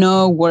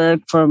 No work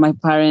for my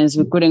parents.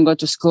 We couldn't go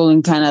to school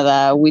in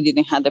Canada. We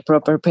didn't have the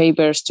proper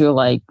papers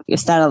to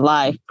start a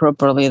life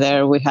properly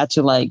there. We had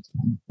to my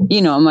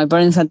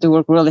parents had to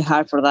work really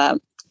hard for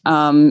that.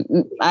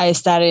 I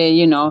started,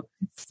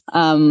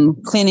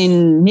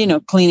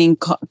 cleaning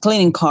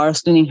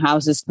cars, cleaning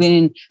houses,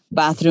 cleaning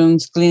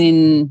bathrooms,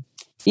 picking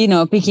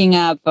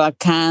up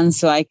cans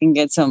so I can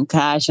get some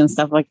cash and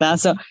stuff like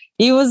that. So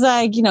it was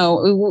like,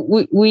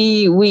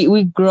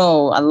 we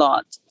grow a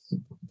lot,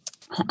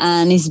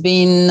 and it's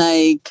been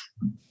like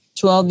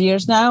 12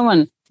 years now.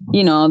 And,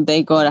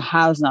 they got a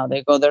house now,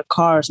 they got their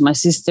cars. My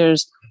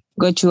sisters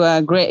go to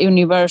a great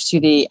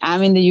university.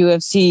 I'm in the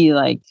UFC,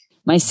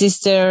 my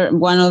sister,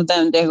 one of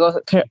them, they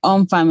got her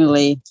own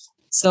family.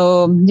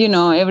 So,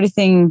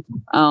 everything.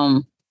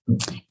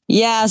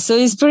 Yeah, so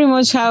it's pretty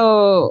much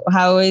how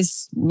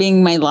it's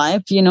being my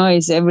life.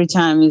 It's every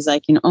time it's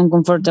like in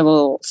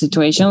uncomfortable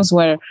situations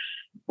where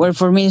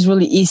for me it's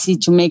really easy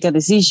to make a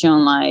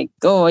decision like,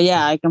 oh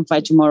yeah, I can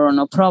fight tomorrow,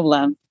 no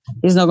problem.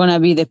 It's not going to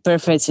be the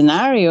perfect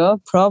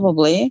scenario,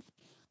 probably,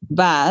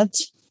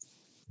 but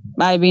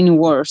I've been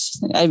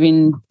worse.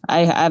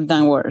 I've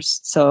done worse.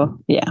 So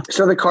yeah.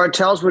 So the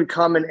cartels would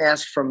come and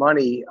ask for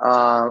money,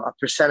 a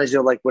percentage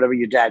of like whatever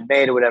your dad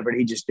made or whatever, and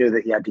he just knew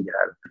that he had to get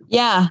out of it.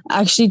 Yeah,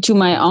 actually, to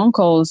my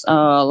uncles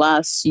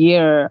last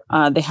year,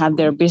 they had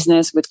their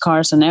business with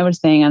cars and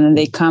everything, and then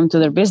they come to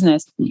their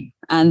business,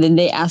 and then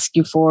they ask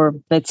you for,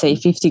 let's say,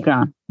 50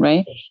 grand,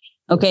 right?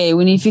 Okay,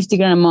 we need 50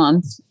 grand a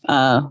month.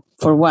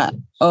 For what?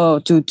 Oh,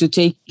 to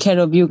take care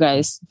of you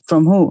guys.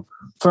 From who?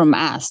 From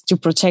us, to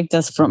protect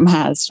us from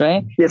us,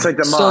 right? Yeah, it's like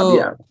the mob,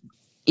 yeah.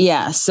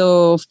 Yeah,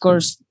 so of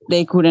course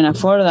they couldn't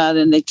afford that,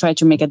 and they try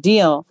to make a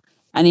deal.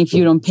 And if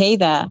you don't pay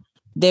that,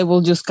 they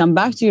will just come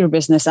back to your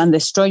business and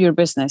destroy your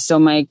business. So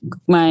my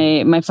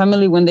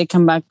family, when they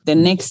come back the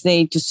next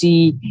day to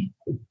see,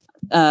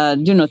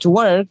 to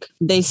work,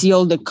 they see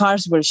all the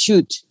cars were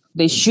shoot.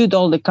 They shoot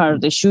all the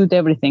cars. They shoot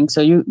everything.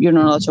 So you're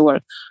not allowed to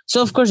work.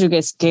 So of course you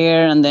get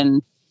scared, and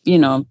then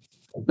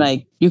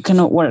like you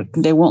cannot work.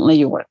 They won't let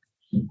you work.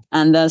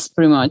 And that's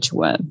pretty much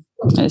what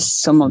is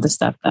some of the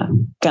stuff that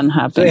can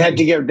happen. So they had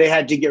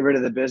to get rid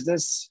of the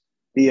business,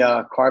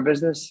 the car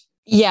business.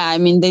 Yeah, I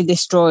mean, they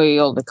destroy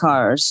all the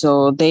cars.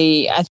 So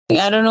I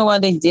don't know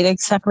what they did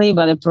exactly,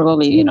 but they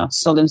probably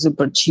sold them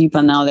super cheap,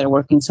 and now they're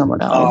working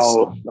somewhere else.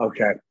 Oh,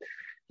 okay.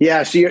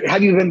 Yeah. So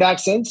have you been back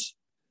since?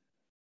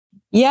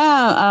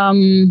 Yeah,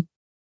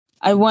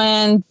 I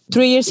went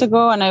 3 years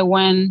ago, and I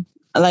went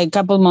like a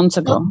couple months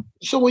ago.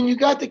 So when you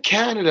got to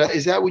Canada,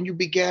 is that when you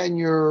began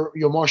your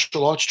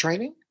martial arts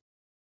training?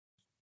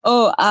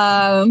 Oh,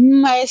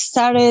 I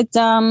started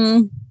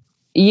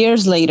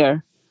years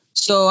later.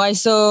 So I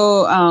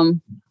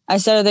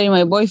started dating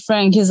my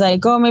boyfriend. He's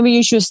like, oh, maybe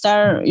you should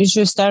start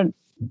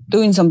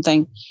doing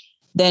something.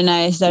 Then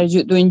I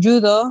started doing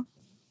judo.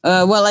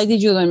 I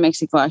did judo in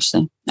Mexico,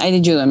 actually. I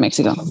did judo in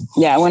Mexico.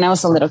 Yeah, when I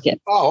was a little kid.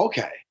 Oh,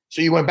 okay.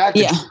 So you went back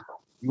to judo.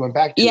 You went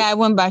back to I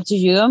went back to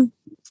judo.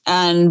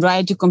 And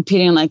right to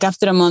competing, like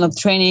after a month of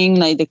training,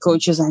 like the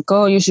coach was like,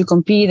 oh, you should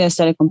compete. I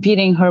started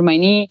competing, hurt my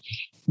knee,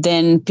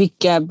 then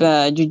pick up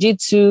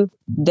jiu-jitsu.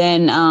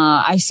 Then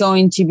I saw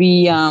in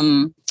TV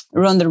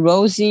Ronda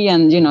Rousey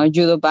and,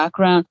 judo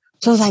background.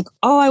 So I was like,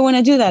 oh, I want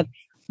to do that.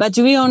 But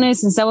to be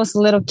honest, since I was a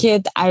little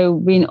kid,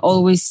 I've been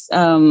always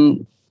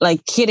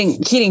like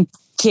hitting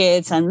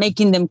kids and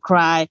making them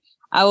cry.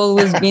 I've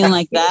always been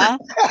like that.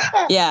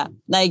 Yeah.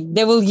 Like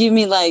they will give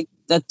me like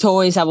the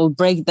toys. I will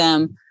break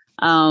them.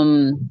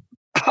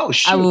 Oh,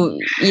 shoot. I will,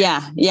 yeah.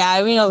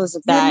 I mean, always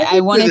like that.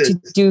 I wanted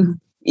to do,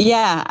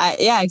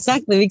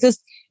 exactly. Because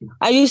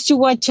I used to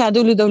watch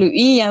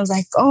WWE. I was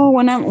like, oh,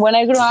 when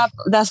I grow up,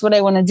 that's what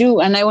I want to do.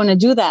 And I want to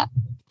do that.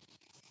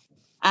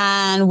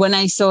 And when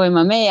I saw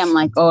MMA, I'm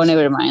like, oh,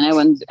 never mind. I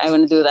want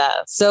to do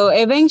that. So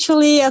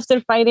eventually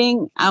after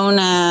fighting, I want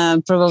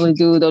to probably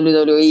do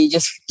WWE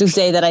just to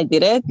say that I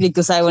did it,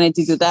 because I wanted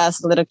to do that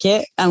as a little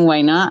kid, and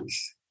why not?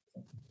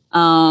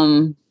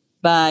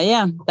 But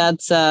yeah,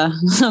 that's a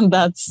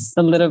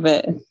little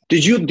bit.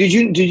 Did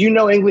you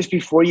know English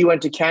before you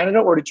went to Canada,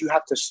 or did you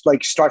have to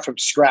like start from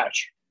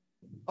scratch?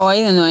 Oh, I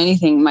didn't know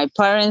anything. My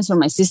parents or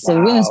my sister,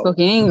 we didn't speak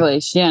in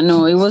English. Yeah,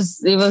 no, it was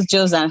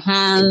just our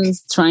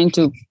hands trying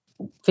to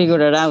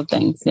figure it out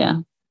things.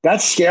 Yeah,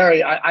 that's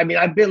scary. I mean,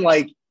 I've been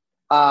like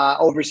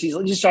overseas,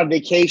 just on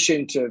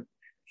vacation to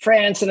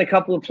France and a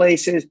couple of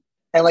places.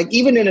 And like,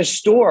 even in a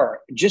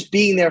store, just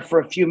being there for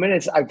a few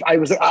minutes, I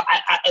was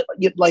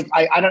like,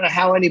 I don't know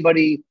how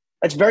anybody,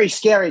 that's very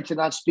scary to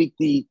not speak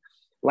the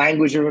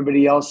language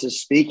everybody else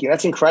is speaking.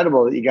 That's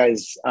incredible that you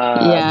guys,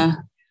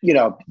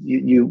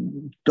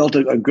 you built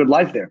a good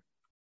life there.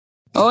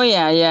 Oh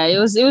yeah. It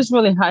was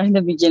really hard in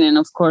the beginning,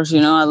 of course, a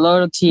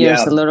lot of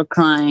tears, a lot of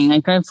crying. I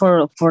cried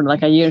for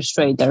like a year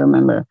straight, I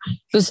remember.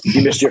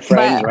 You missed your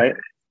friends, right?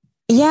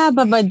 Yeah,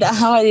 but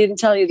how I didn't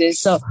tell you this.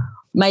 So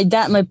my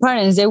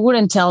parents, they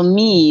wouldn't tell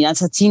me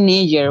as a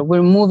teenager,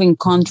 we're moving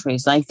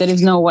countries. Like, there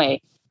is no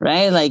way,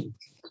 right? Like,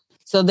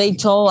 so they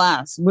told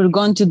us we're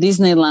going to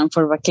Disneyland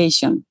for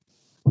vacation.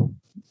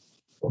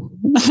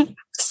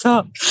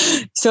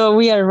 So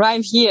we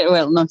arrived here.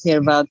 Well, not here,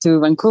 but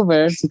to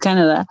Vancouver, to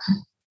Canada.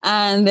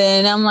 And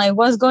then I'm like,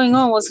 what's going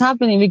on? What's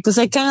happening? Because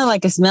I kind of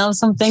like smelled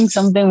something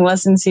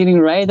wasn't sitting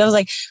right. I was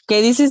like,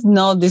 okay, this is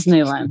not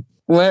Disneyland.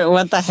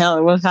 What the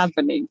hell? What's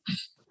happening?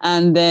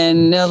 And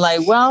then they're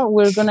like, well,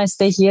 we're going to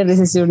stay here.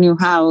 This is your new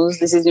house.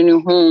 This is your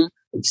new home.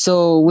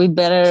 So we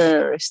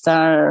better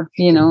start,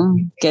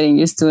 getting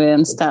used to it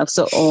and stuff.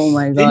 So, oh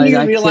my God.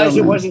 Didn't you realize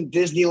it wasn't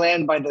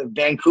Disneyland by the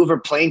Vancouver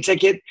plane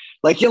ticket?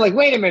 Like, you're like,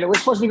 wait a minute, we're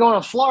supposed to be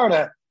going to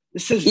Florida.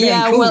 This is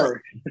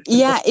Vancouver.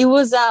 It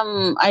was,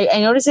 I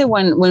noticed it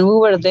when we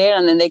were there,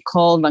 and then they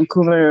called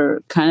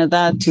Vancouver,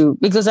 Canada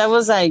because I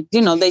was like,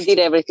 they did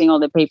everything, all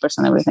the papers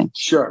and everything.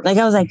 Sure. Like,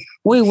 I was like,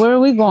 wait, where are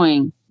we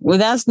going? Well,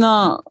 that's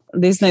not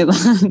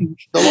Disneyland.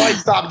 The light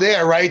stopped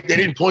there, right? They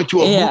didn't point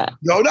to a movie.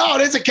 No,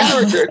 there's a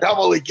character. I'm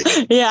only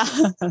kidding. Yeah.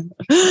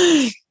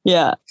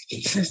 Yeah.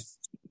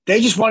 They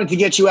just wanted to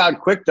get you out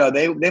quick, though.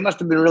 They must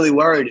have been really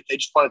worried. They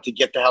just wanted to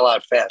get the hell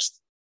out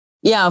fast.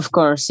 Yeah, of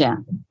course. Yeah.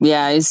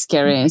 Yeah. It's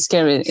scary. It's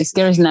scary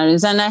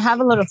scenarios. And I have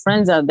a lot of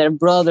friends that their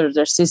brothers,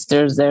 their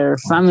sisters, their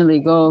family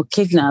go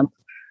kidnap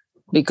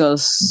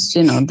because,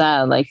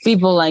 that like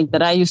people like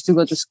that I used to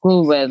go to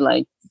school with,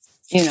 like,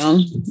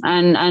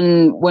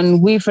 and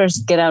when we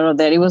first get out of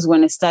there, it was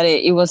when it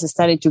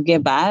started to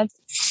get bad.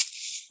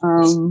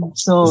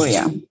 So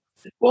yeah.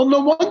 Well, no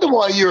wonder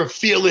why you're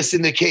fearless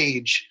in the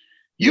cage.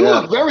 You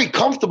look very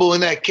comfortable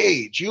in that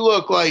cage. You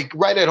look like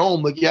right at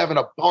home, like you're having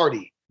a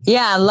party.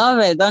 Yeah, I love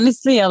it.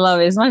 Honestly, I love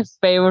it. It's my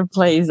favorite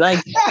place.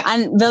 Like,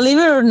 and believe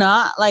it or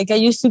not, like I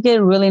used to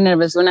get really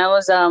nervous when I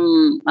was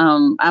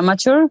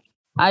amateur.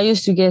 I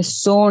used to get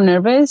so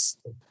nervous,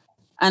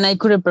 and I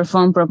couldn't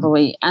perform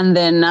properly. And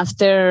then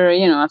after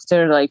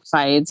like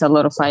fights, a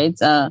lot of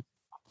fights, I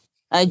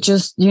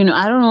just,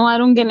 I don't know, I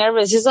don't get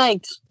nervous. It's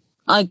like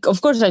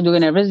of course I do get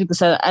nervous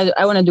because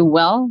I want to do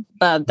well,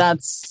 but I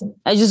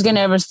just get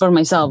nervous for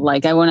myself.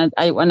 Like I want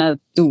to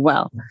do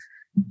well.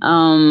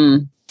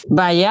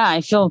 But yeah,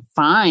 I feel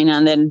fine.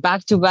 And then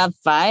back-to-back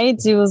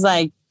fights, it was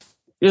like,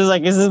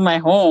 this is my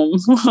home.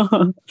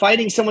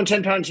 Fighting someone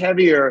 10 pounds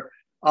heavier,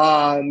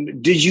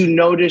 did you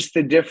notice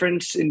the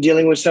difference in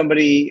dealing with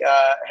somebody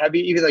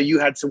heavy, even though you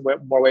had some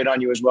more weight on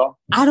you as well?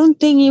 I don't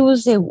think it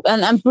was and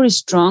I'm pretty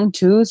strong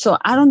too. So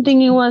I don't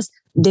think it was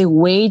the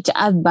weight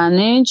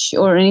advantage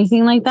or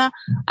anything like that.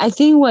 I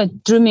think what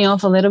threw me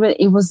off a little bit,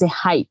 it was the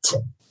height.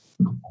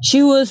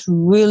 She was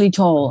really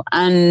tall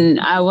and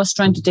I was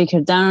trying to take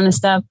her down and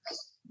stuff.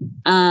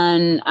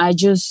 And I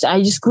just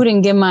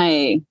couldn't get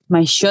my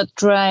shot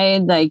right.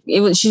 Like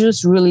she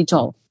was really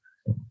tall.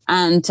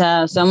 And so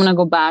I'm going to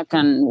go back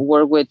and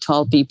work with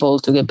tall people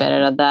to get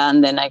better at that.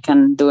 And then I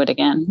can do it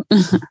again.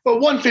 But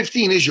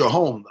 115 is your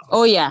home, though.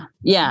 Oh, yeah.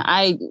 Yeah.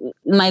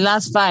 My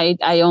last fight,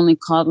 I only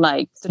caught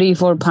like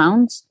 3-4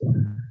 pounds.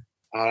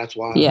 Oh, that's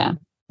wild. Yeah.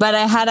 But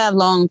I had a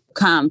long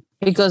camp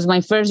because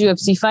my first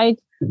UFC fight,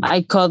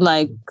 I caught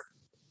like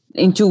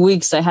in 2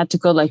 weeks, I had to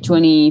cut like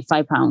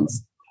 25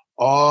 pounds.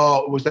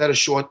 Oh, was that a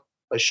short?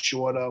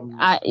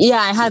 Yeah,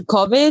 I had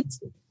COVID.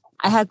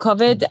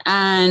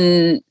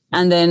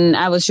 And then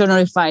I was show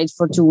notified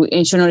for 2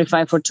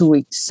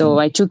 weeks. So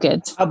I took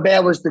it. How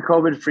bad was the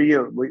COVID for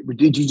you?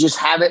 Did you just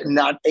have it and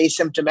not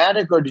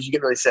asymptomatic, or did you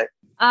get really sick?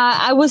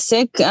 I was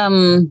sick.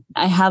 I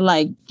had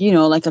like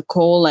a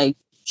cold, like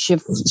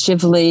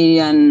shively,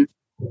 and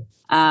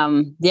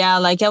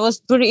like it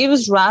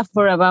was rough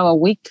for about a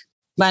week,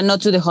 but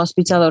not to the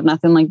hospital or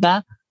nothing like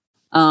that.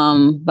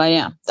 But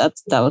yeah, that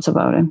was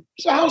about it.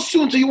 So how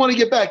soon do you want to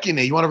get back in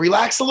there? You want to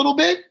relax a little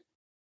bit,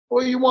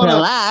 or you want to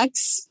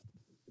relax?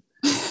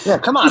 Yeah,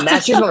 come on,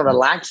 Matt. You just want to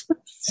relax.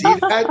 See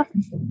that?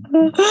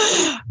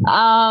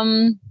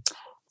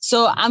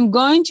 So I'm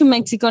going to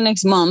Mexico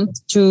next month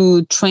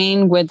to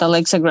train with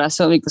Alexa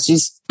Grasso because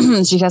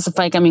she has a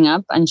fight coming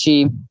up and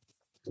she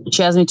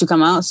asked me to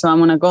come out. So I'm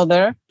gonna go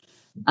there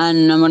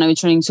and I'm gonna be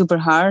training super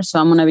hard. So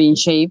I'm gonna be in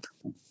shape.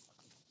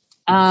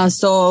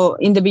 So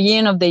in the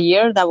beginning of the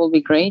year, that will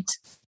be great.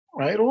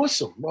 All right,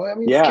 awesome. Well, I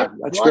mean, yeah,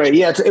 that's great.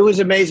 Yeah, it was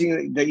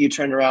amazing that you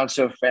turned around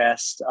so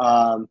fast.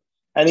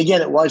 And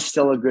again, it was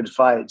still a good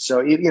fight.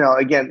 So,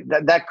 again,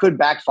 that could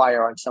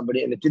backfire on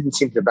somebody, and it didn't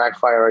seem to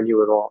backfire on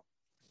you at all.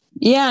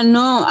 Yeah,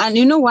 no. And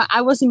you know what?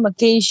 I was in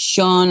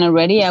vacation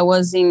already. I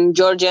was in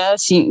Georgia,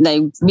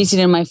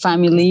 visiting my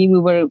family. We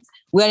are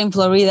in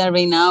Florida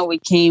right now. We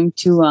came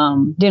to,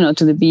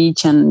 to the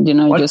beach and,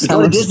 just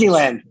go to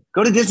Disneyland.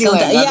 Go to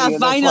Disneyland. Yeah,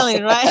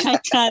 finally, right? I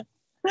can't.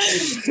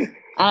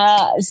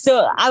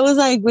 So I was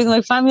like with my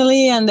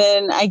family, and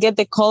then I get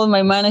the call of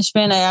my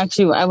management.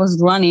 I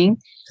was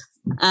running.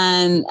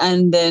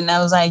 And then I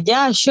was like,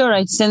 yeah, sure.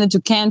 I sent it to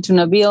Ken, to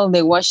Nabil.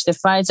 They watched the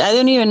fights. I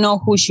don't even know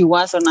who she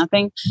was or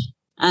nothing.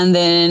 And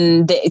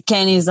then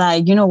Ken is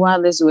like, you know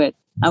what? Let's do it.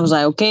 I was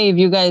like, okay, if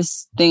you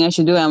guys think I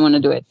should do it, I'm going to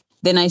do it.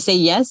 Then I say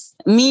yes.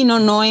 Me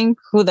not knowing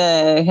who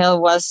the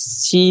hell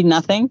was she,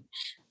 nothing.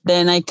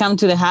 Then I come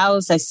to the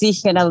house, I see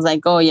her, I was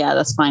like, oh yeah,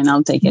 that's fine,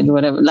 I'll take it,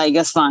 whatever, like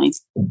that's fine.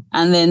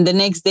 And then the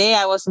next day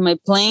I was on my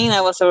plane,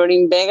 I was already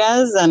in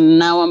Vegas, and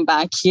now I'm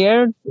back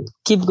here,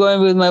 keep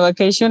going with my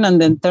vacation, and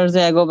then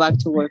Thursday I go back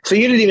to work. So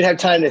you didn't even have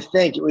time to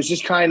think. It was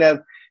just kind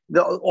of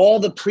all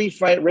the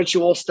pre-fight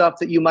ritual stuff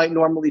that you might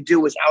normally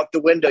do was out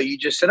the window. You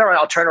just said, all right,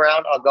 I'll turn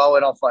around, I'll go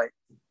and I'll fight.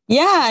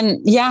 Yeah.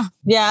 And yeah.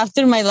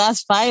 After my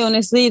last fight,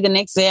 honestly, the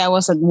next day I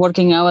was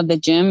working out at the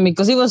gym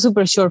because it was a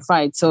super short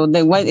fight. So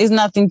it's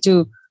nothing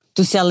to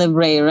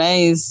celebrate,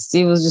 right?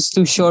 It was just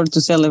too short to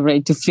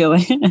celebrate, to feel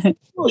it.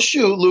 Well,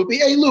 shoot, Loopy.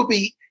 Hey,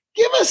 Loopy,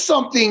 give us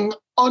something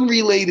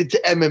unrelated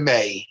to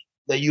MMA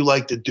that you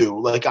like to do,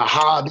 like a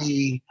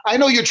hobby. I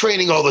know you're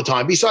training all the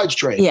time, besides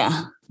training.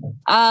 Yeah.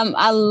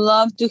 I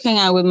love to hang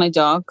out with my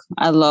dog.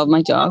 I love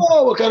my dog.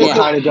 Oh, what kind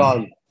of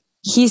dog?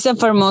 He's a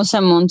Formosa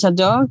Monta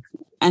dog,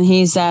 and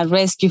he's a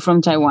rescue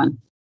from Taiwan.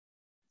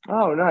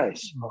 Oh,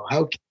 nice. Oh,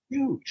 how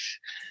cute.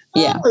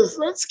 Yeah. Oh,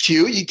 that's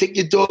cute. You take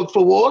your dog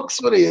for walks?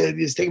 What do you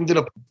just take him to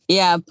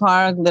the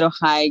park, little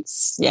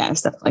hikes,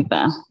 stuff like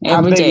that.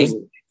 Every day.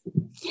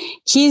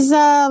 He's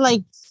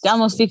like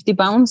almost 50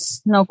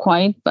 pounds. Not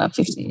quite, but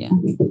 50, yeah.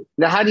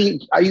 Now,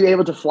 are you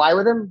able to fly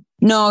with him?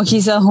 No,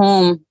 he's at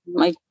home.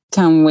 I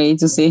can't wait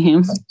to see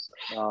him.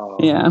 Oh.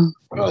 Yeah.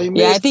 Well,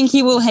 I think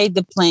he will hate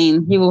the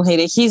plane. He will hate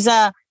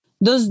it.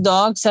 Those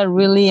dogs are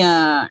really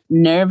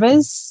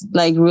nervous,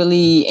 like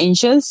really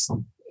anxious.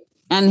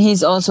 And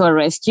he's also a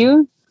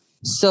rescue.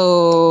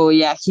 So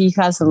yeah, he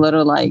has a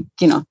little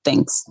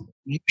things.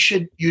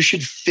 You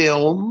should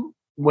film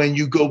when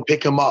you go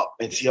pick him up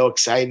and see how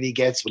excited he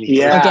gets when he.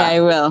 Yeah. Okay,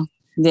 I will.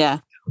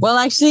 Yeah. Well,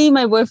 actually,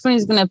 my boyfriend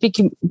is gonna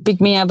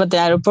pick me up at the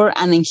airport,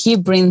 and then he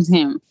brings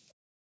him.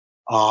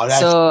 Oh, that's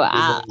so.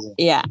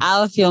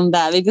 I'll film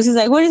that because he's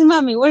like, "Where is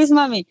mommy? Where is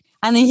mommy?"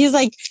 And then he's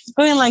like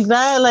going like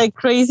that, like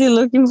crazy,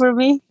 looking for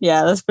me.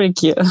 Yeah, that's pretty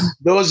cute.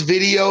 Those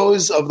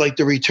videos of like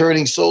the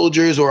returning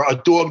soldiers or a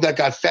dog that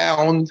got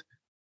found.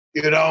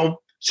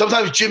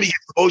 Sometimes Jimmy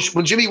gets emotional.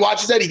 When Jimmy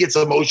watches that, he gets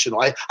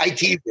emotional. I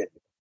tease it.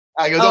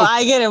 I go,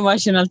 I get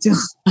emotional too.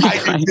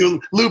 I do.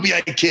 Loopy,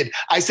 I kid.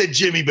 I said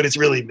Jimmy, but it's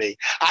really me.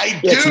 I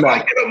get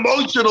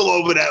emotional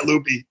over that,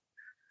 Loopy.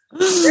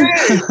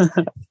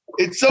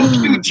 It's so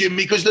cute, Jimmy,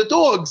 because the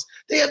dogs,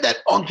 they have that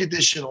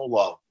unconditional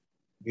love.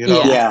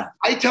 Yeah.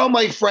 I tell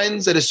my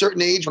friends at a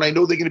certain age when I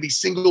know they're going to be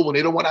single, when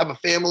they don't want to have a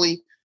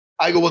family,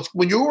 I go,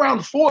 when you're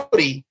around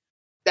 40,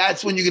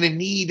 that's when you're going to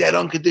need that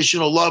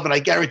unconditional love. And I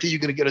guarantee you're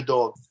going to get a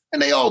dog.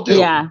 And they all do.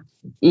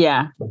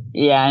 Yeah.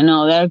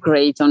 No, they're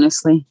great,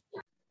 honestly.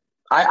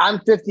 I'm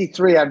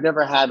 53. I've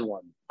never had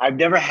one. I've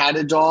never had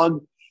a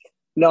dog.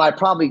 No, I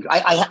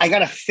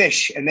got a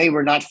fish and they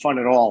were not fun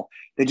at all.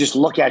 They just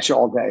look at you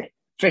all day.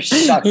 Fish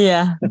suck.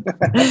 Yeah.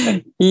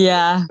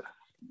 Yeah.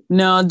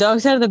 No,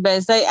 dogs are the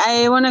best.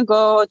 I want to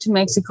go to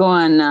Mexico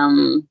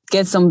and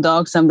get some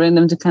dogs and bring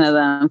them to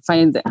Canada and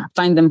find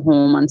them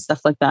home and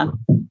stuff like that.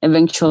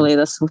 Eventually,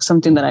 that's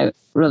something that I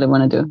really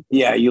want to do.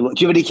 Yeah. Do you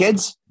have any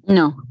kids?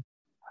 No.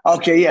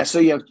 Okay. Yeah. So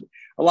you have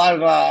a lot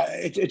of,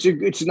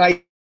 it's nice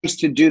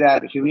to do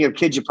that. If you have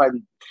kids, you're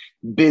probably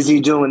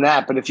busy doing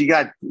that. But if you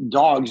got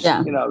dogs,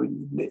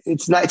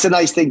 it's a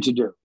nice thing to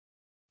do.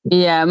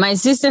 Yeah. My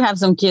sister has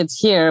some kids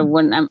here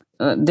when I'm,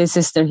 this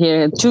sister here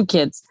had 2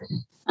 kids.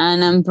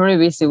 And I'm pretty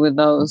busy with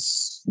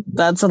those.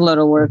 That's a lot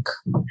of work.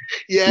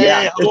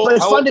 Yeah.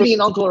 It's fun to be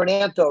an uncle or an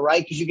aunt, though,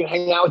 right? Because you can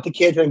hang out with the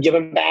kids and give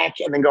them back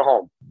and then go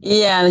home.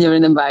 Yeah, and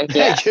bring them back.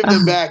 Yeah, give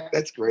them back.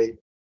 That's great.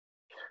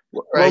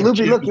 Well,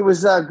 Loopy, look, it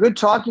was good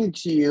talking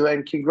to you,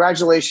 and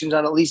congratulations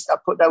on at least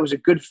that was a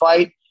good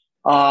fight,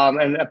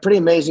 and pretty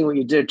amazing what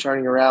you did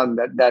turning around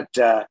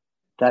that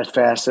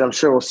fast. And I'm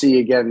sure we'll see you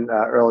again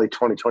early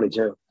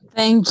 2022.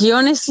 Thank you.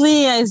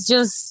 Honestly, it's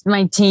just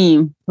my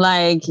team.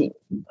 Like,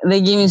 they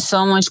give me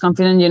so much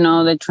confidence.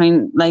 They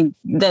train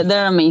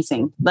they're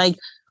amazing. Like,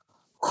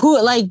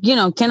 Ken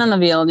and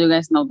Nabil, you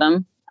guys know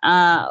them.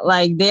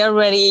 They're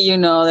ready.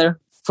 They're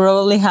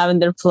probably having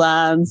their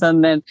plans,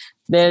 and then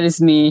there is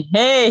me.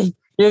 Hey,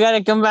 you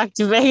gotta come back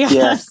to Vegas.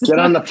 Yeah, get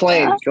on the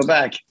plane. Go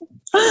back.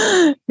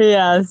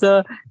 Yeah,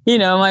 so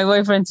my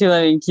boyfriend too.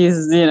 I mean,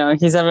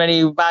 he's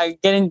already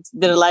back, getting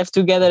their life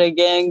together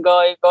again,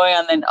 going,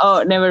 and then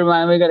never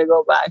mind, we gotta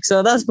go back.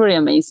 So that's pretty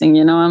amazing.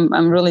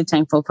 I'm really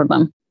thankful for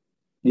them.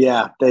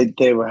 Yeah,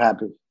 they were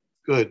happy.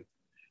 Good,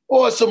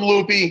 awesome,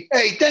 Loopy.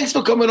 Hey, thanks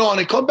for coming on,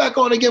 and come back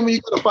on again when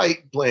you got a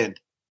fight planned.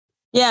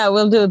 Yeah,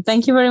 will do.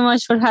 Thank you very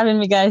much for having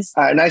me, guys.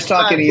 All right, nice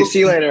talking to you. See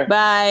you later.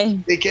 Bye.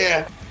 Take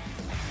care.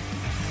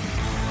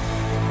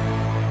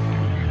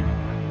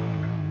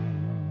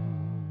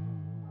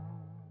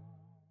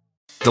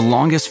 The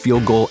longest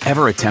field goal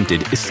ever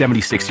attempted is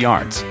 76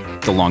 yards.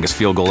 The longest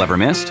field goal ever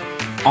missed?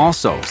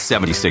 Also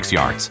 76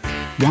 yards.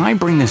 Why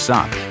bring this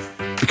up?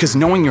 Because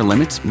knowing your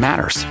limits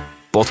matters,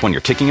 both when you're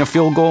kicking a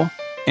field goal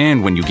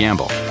and when you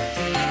gamble.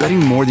 Betting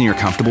more than you're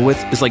comfortable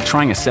with is like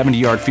trying a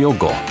 70-yard field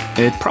goal.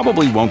 It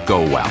probably won't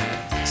go well.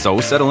 So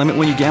set a limit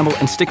when you gamble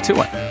and stick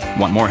to it.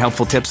 Want more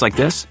helpful tips like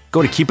this?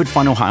 Go to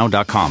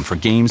keepitfunohio.com for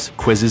games,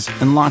 quizzes,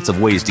 and lots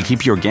of ways to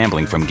keep your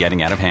gambling from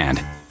getting out of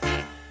hand.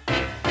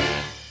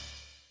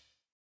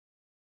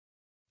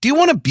 Do you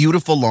want a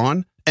beautiful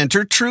lawn?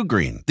 Enter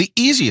TruGreen, the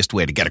easiest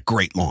way to get a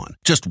great lawn.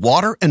 Just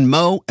water and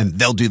mow, and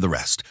they'll do the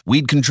rest.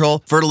 Weed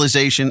control,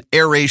 fertilization,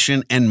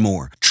 aeration, and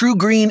more.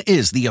 TruGreen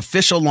is the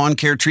official lawn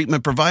care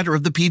treatment provider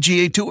of the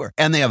PGA Tour,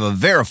 and they have a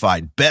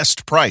verified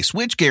best price,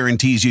 which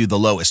guarantees you the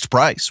lowest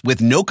price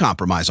with no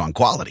compromise on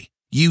quality.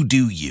 You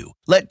do you.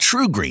 Let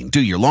TruGreen do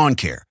your lawn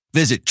care.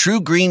 Visit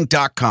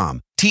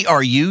TruGreen.com,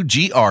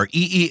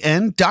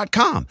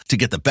 TruGreen.com to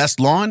get the best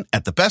lawn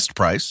at the best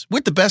price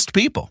with the best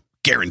people.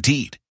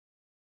 Guaranteed.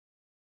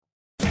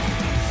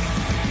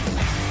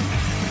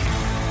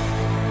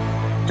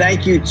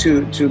 Thank you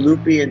to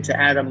Loopy and to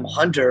Adam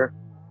Hunter.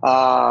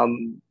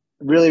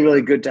 Really,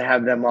 really good to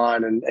have them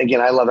on. And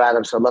again, I love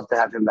Adam, so I'd love to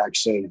have him back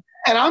soon.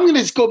 And I'm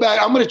going to go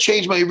back. I'm going to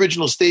change my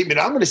original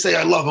statement. I'm going to say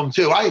I love him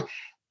too. I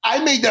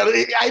made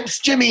that.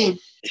 Jimmy.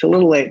 It's a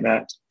little late,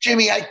 Matt.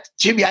 Jimmy,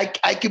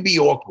 I could be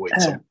awkward.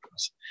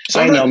 Sometimes.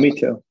 I know, me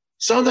too.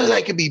 Sometimes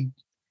I could be,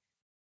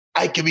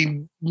 I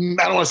don't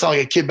want to sound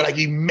like a kid, but I could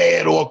be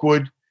mad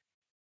awkward.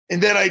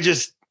 And then I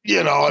just,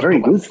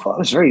 Very youthful. It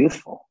was very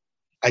youthful.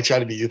 I try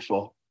to be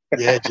youthful.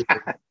 Yeah.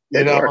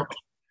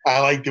 I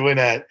like doing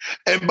that.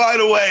 And by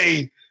the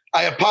way,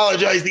 I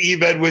apologize to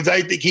Eve Edwards.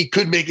 I think he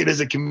could make it as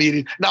a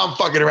comedian. Now I'm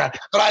fucking around.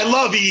 But I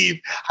love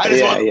Eve. I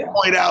just want to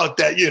point out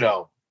that,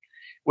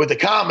 with the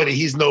comedy,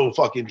 he's no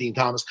fucking Dean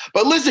Thomas.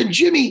 But listen,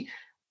 Jimmy,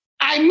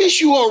 I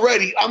miss you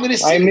already. I'm going to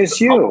see you in a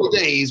couple of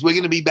days. We're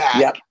going to be back.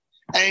 Yep.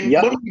 And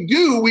when we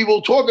do, we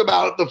will talk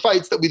about the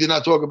fights that we did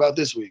not talk about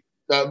this week.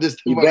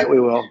 You bet we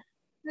will.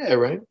 Yeah,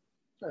 right.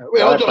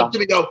 Wait, hold on,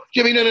 Jimmy. No.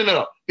 Jimmy,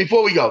 no.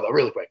 Before we go, though,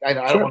 really quick. I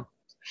don't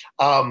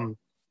want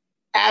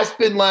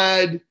Aspen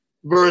Ladd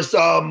versus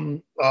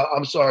Norma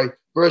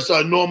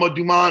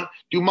Dumont.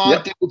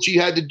 Dumont did what she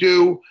had to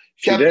do,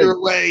 kept her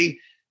away.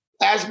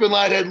 Aspen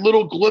Ladd had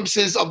little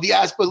glimpses of the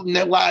Aspen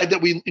Ladd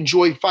that we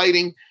enjoy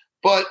fighting,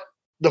 but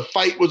the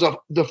fight,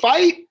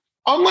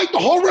 unlike the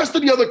whole rest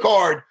of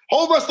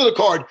the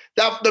card,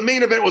 that the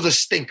main event was a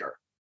stinker.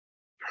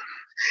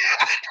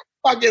 I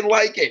fucking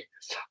like it.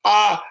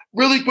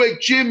 Really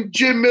quick, Jim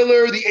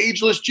Miller, the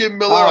ageless Jim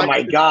Miller. Oh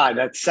my God,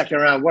 that second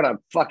round! What a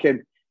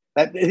fucking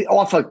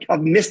off a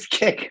missed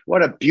kick.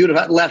 What a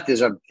beautiful that left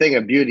is a thing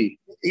of beauty.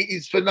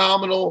 He's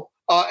phenomenal.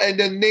 And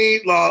then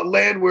Nate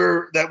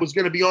Landwehr, that was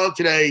going to be on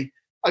today.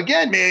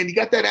 Again, man, he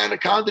got that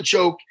anaconda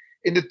choke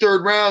in the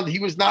third round. He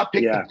was not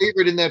picked the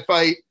favorite in that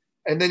fight,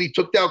 and then he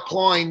took out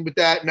Klein with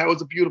that, and that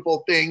was a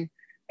beautiful thing.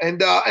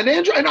 And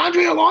Andrei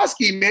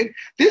Arlovski, man,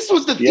 this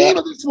was the theme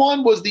of this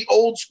one was the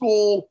old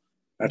school.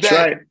 That's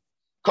right.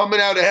 Coming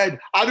out ahead.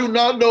 I do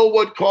not know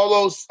what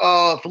Carlos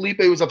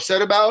Felipe was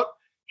upset about.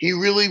 He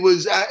really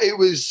was.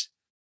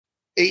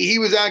 He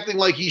was acting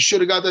like he should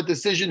have got that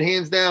decision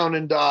hands down,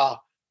 and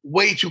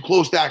way too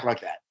close to act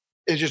like that.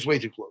 It's just way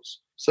too close.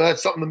 So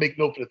that's something to make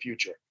note for the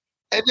future.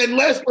 And then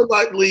last but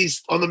not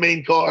least on the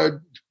main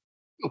card,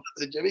 was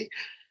it Jimmy?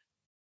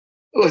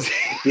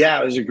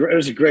 Yeah, it was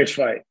a great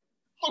fight.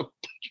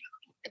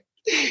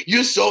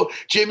 You're so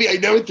Jimmy. I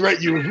never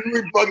threatened you.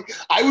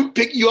 I would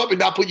pick you up and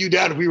not put you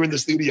down if we were in the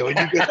studio, and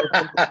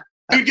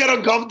you'd get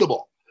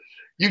uncomfortable.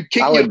 You'd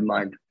kick. I wouldn't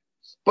mind.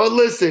 But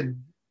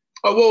listen,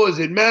 what was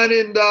it,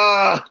 Manon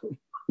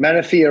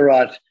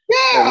Fiorot?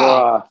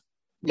 Yeah.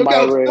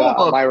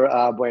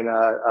 Myra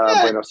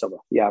Bueno Silva.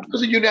 Yeah. It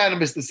was a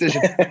unanimous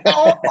decision.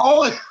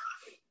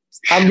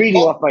 I'm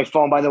reading off my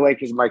phone, by the way,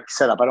 because my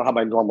setup. I don't have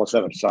my normal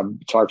setup, so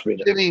it's hard for me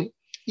to. Jimmy,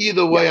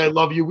 either way, I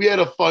love you. We had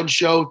a fun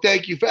show.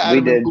 Thank you for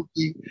Adam.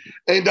 We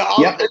did. And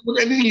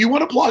you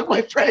want to plug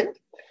my friend?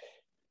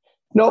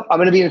 Nope. I'm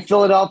going to be in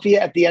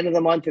Philadelphia at the end of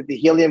the month at the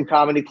Helium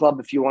Comedy Club.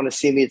 If you want to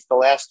see me, it's the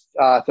last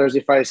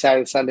Thursday, Friday,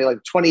 Saturday, Sunday, like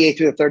 28th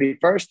through the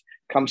 31st.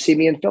 Come see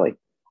me in Philly.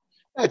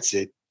 That's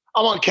it.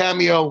 I'm on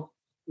Cameo.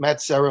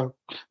 Matt Serra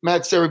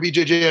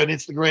BJJ on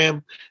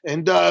Instagram,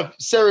 and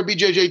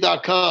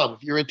SarahBJJ.com.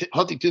 If you're in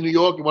Huntington, New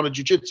York, you want a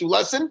jiu-jitsu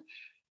lesson,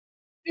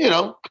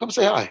 come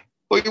say hi.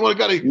 Or you want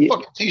to get a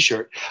fucking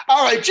t-shirt.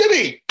 All right,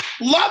 Jimmy,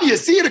 love you.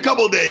 See you in a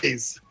couple of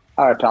days.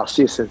 All right, pal.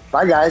 See you soon.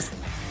 Bye, guys.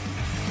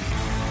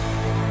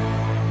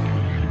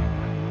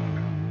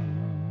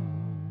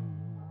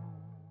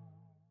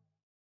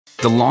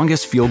 The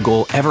longest field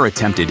goal ever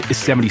attempted is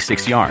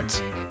 76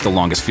 yards. The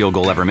longest field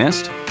goal ever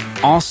missed?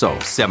 Also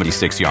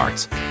 76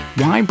 yards.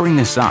 Why bring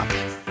this up?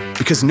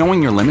 Because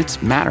knowing your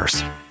limits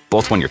matters,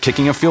 both when you're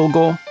kicking a field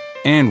goal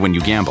and when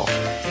you gamble.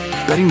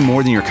 Betting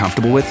more than you're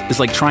comfortable with is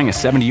like trying a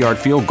 70-yard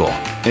field goal.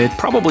 It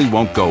probably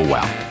won't go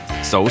well.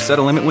 So set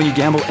a limit when you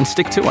gamble and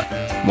stick to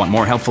it. Want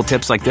more helpful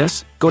tips like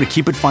this? Go to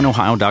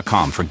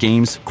keepitfunohio.com for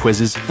games,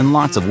 quizzes, and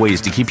lots of ways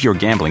to keep your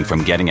gambling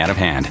from getting out of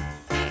hand.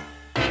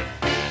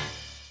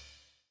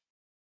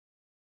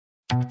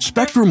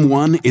 Spectrum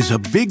One is a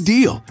big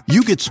deal.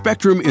 You get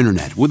Spectrum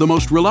Internet with the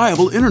most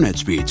reliable internet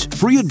speeds,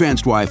 free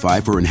advanced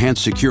Wi-Fi for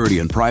enhanced security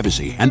and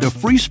privacy, and a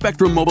free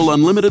Spectrum Mobile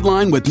Unlimited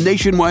line with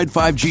nationwide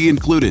 5G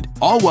included,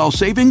 all while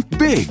saving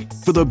big.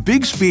 For the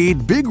big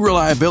speed, big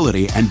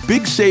reliability, and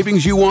big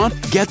savings you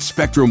want, get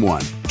Spectrum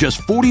One.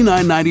 Just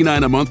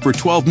 $49.99 a month for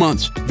 12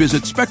 months.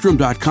 Visit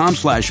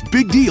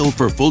spectrum.com/big deal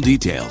for full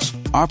details.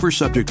 Offer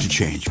subject to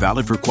change.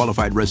 Valid for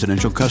qualified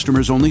residential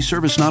customers only.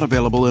 Service not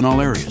available in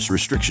all areas.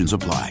 Restrictions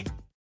apply.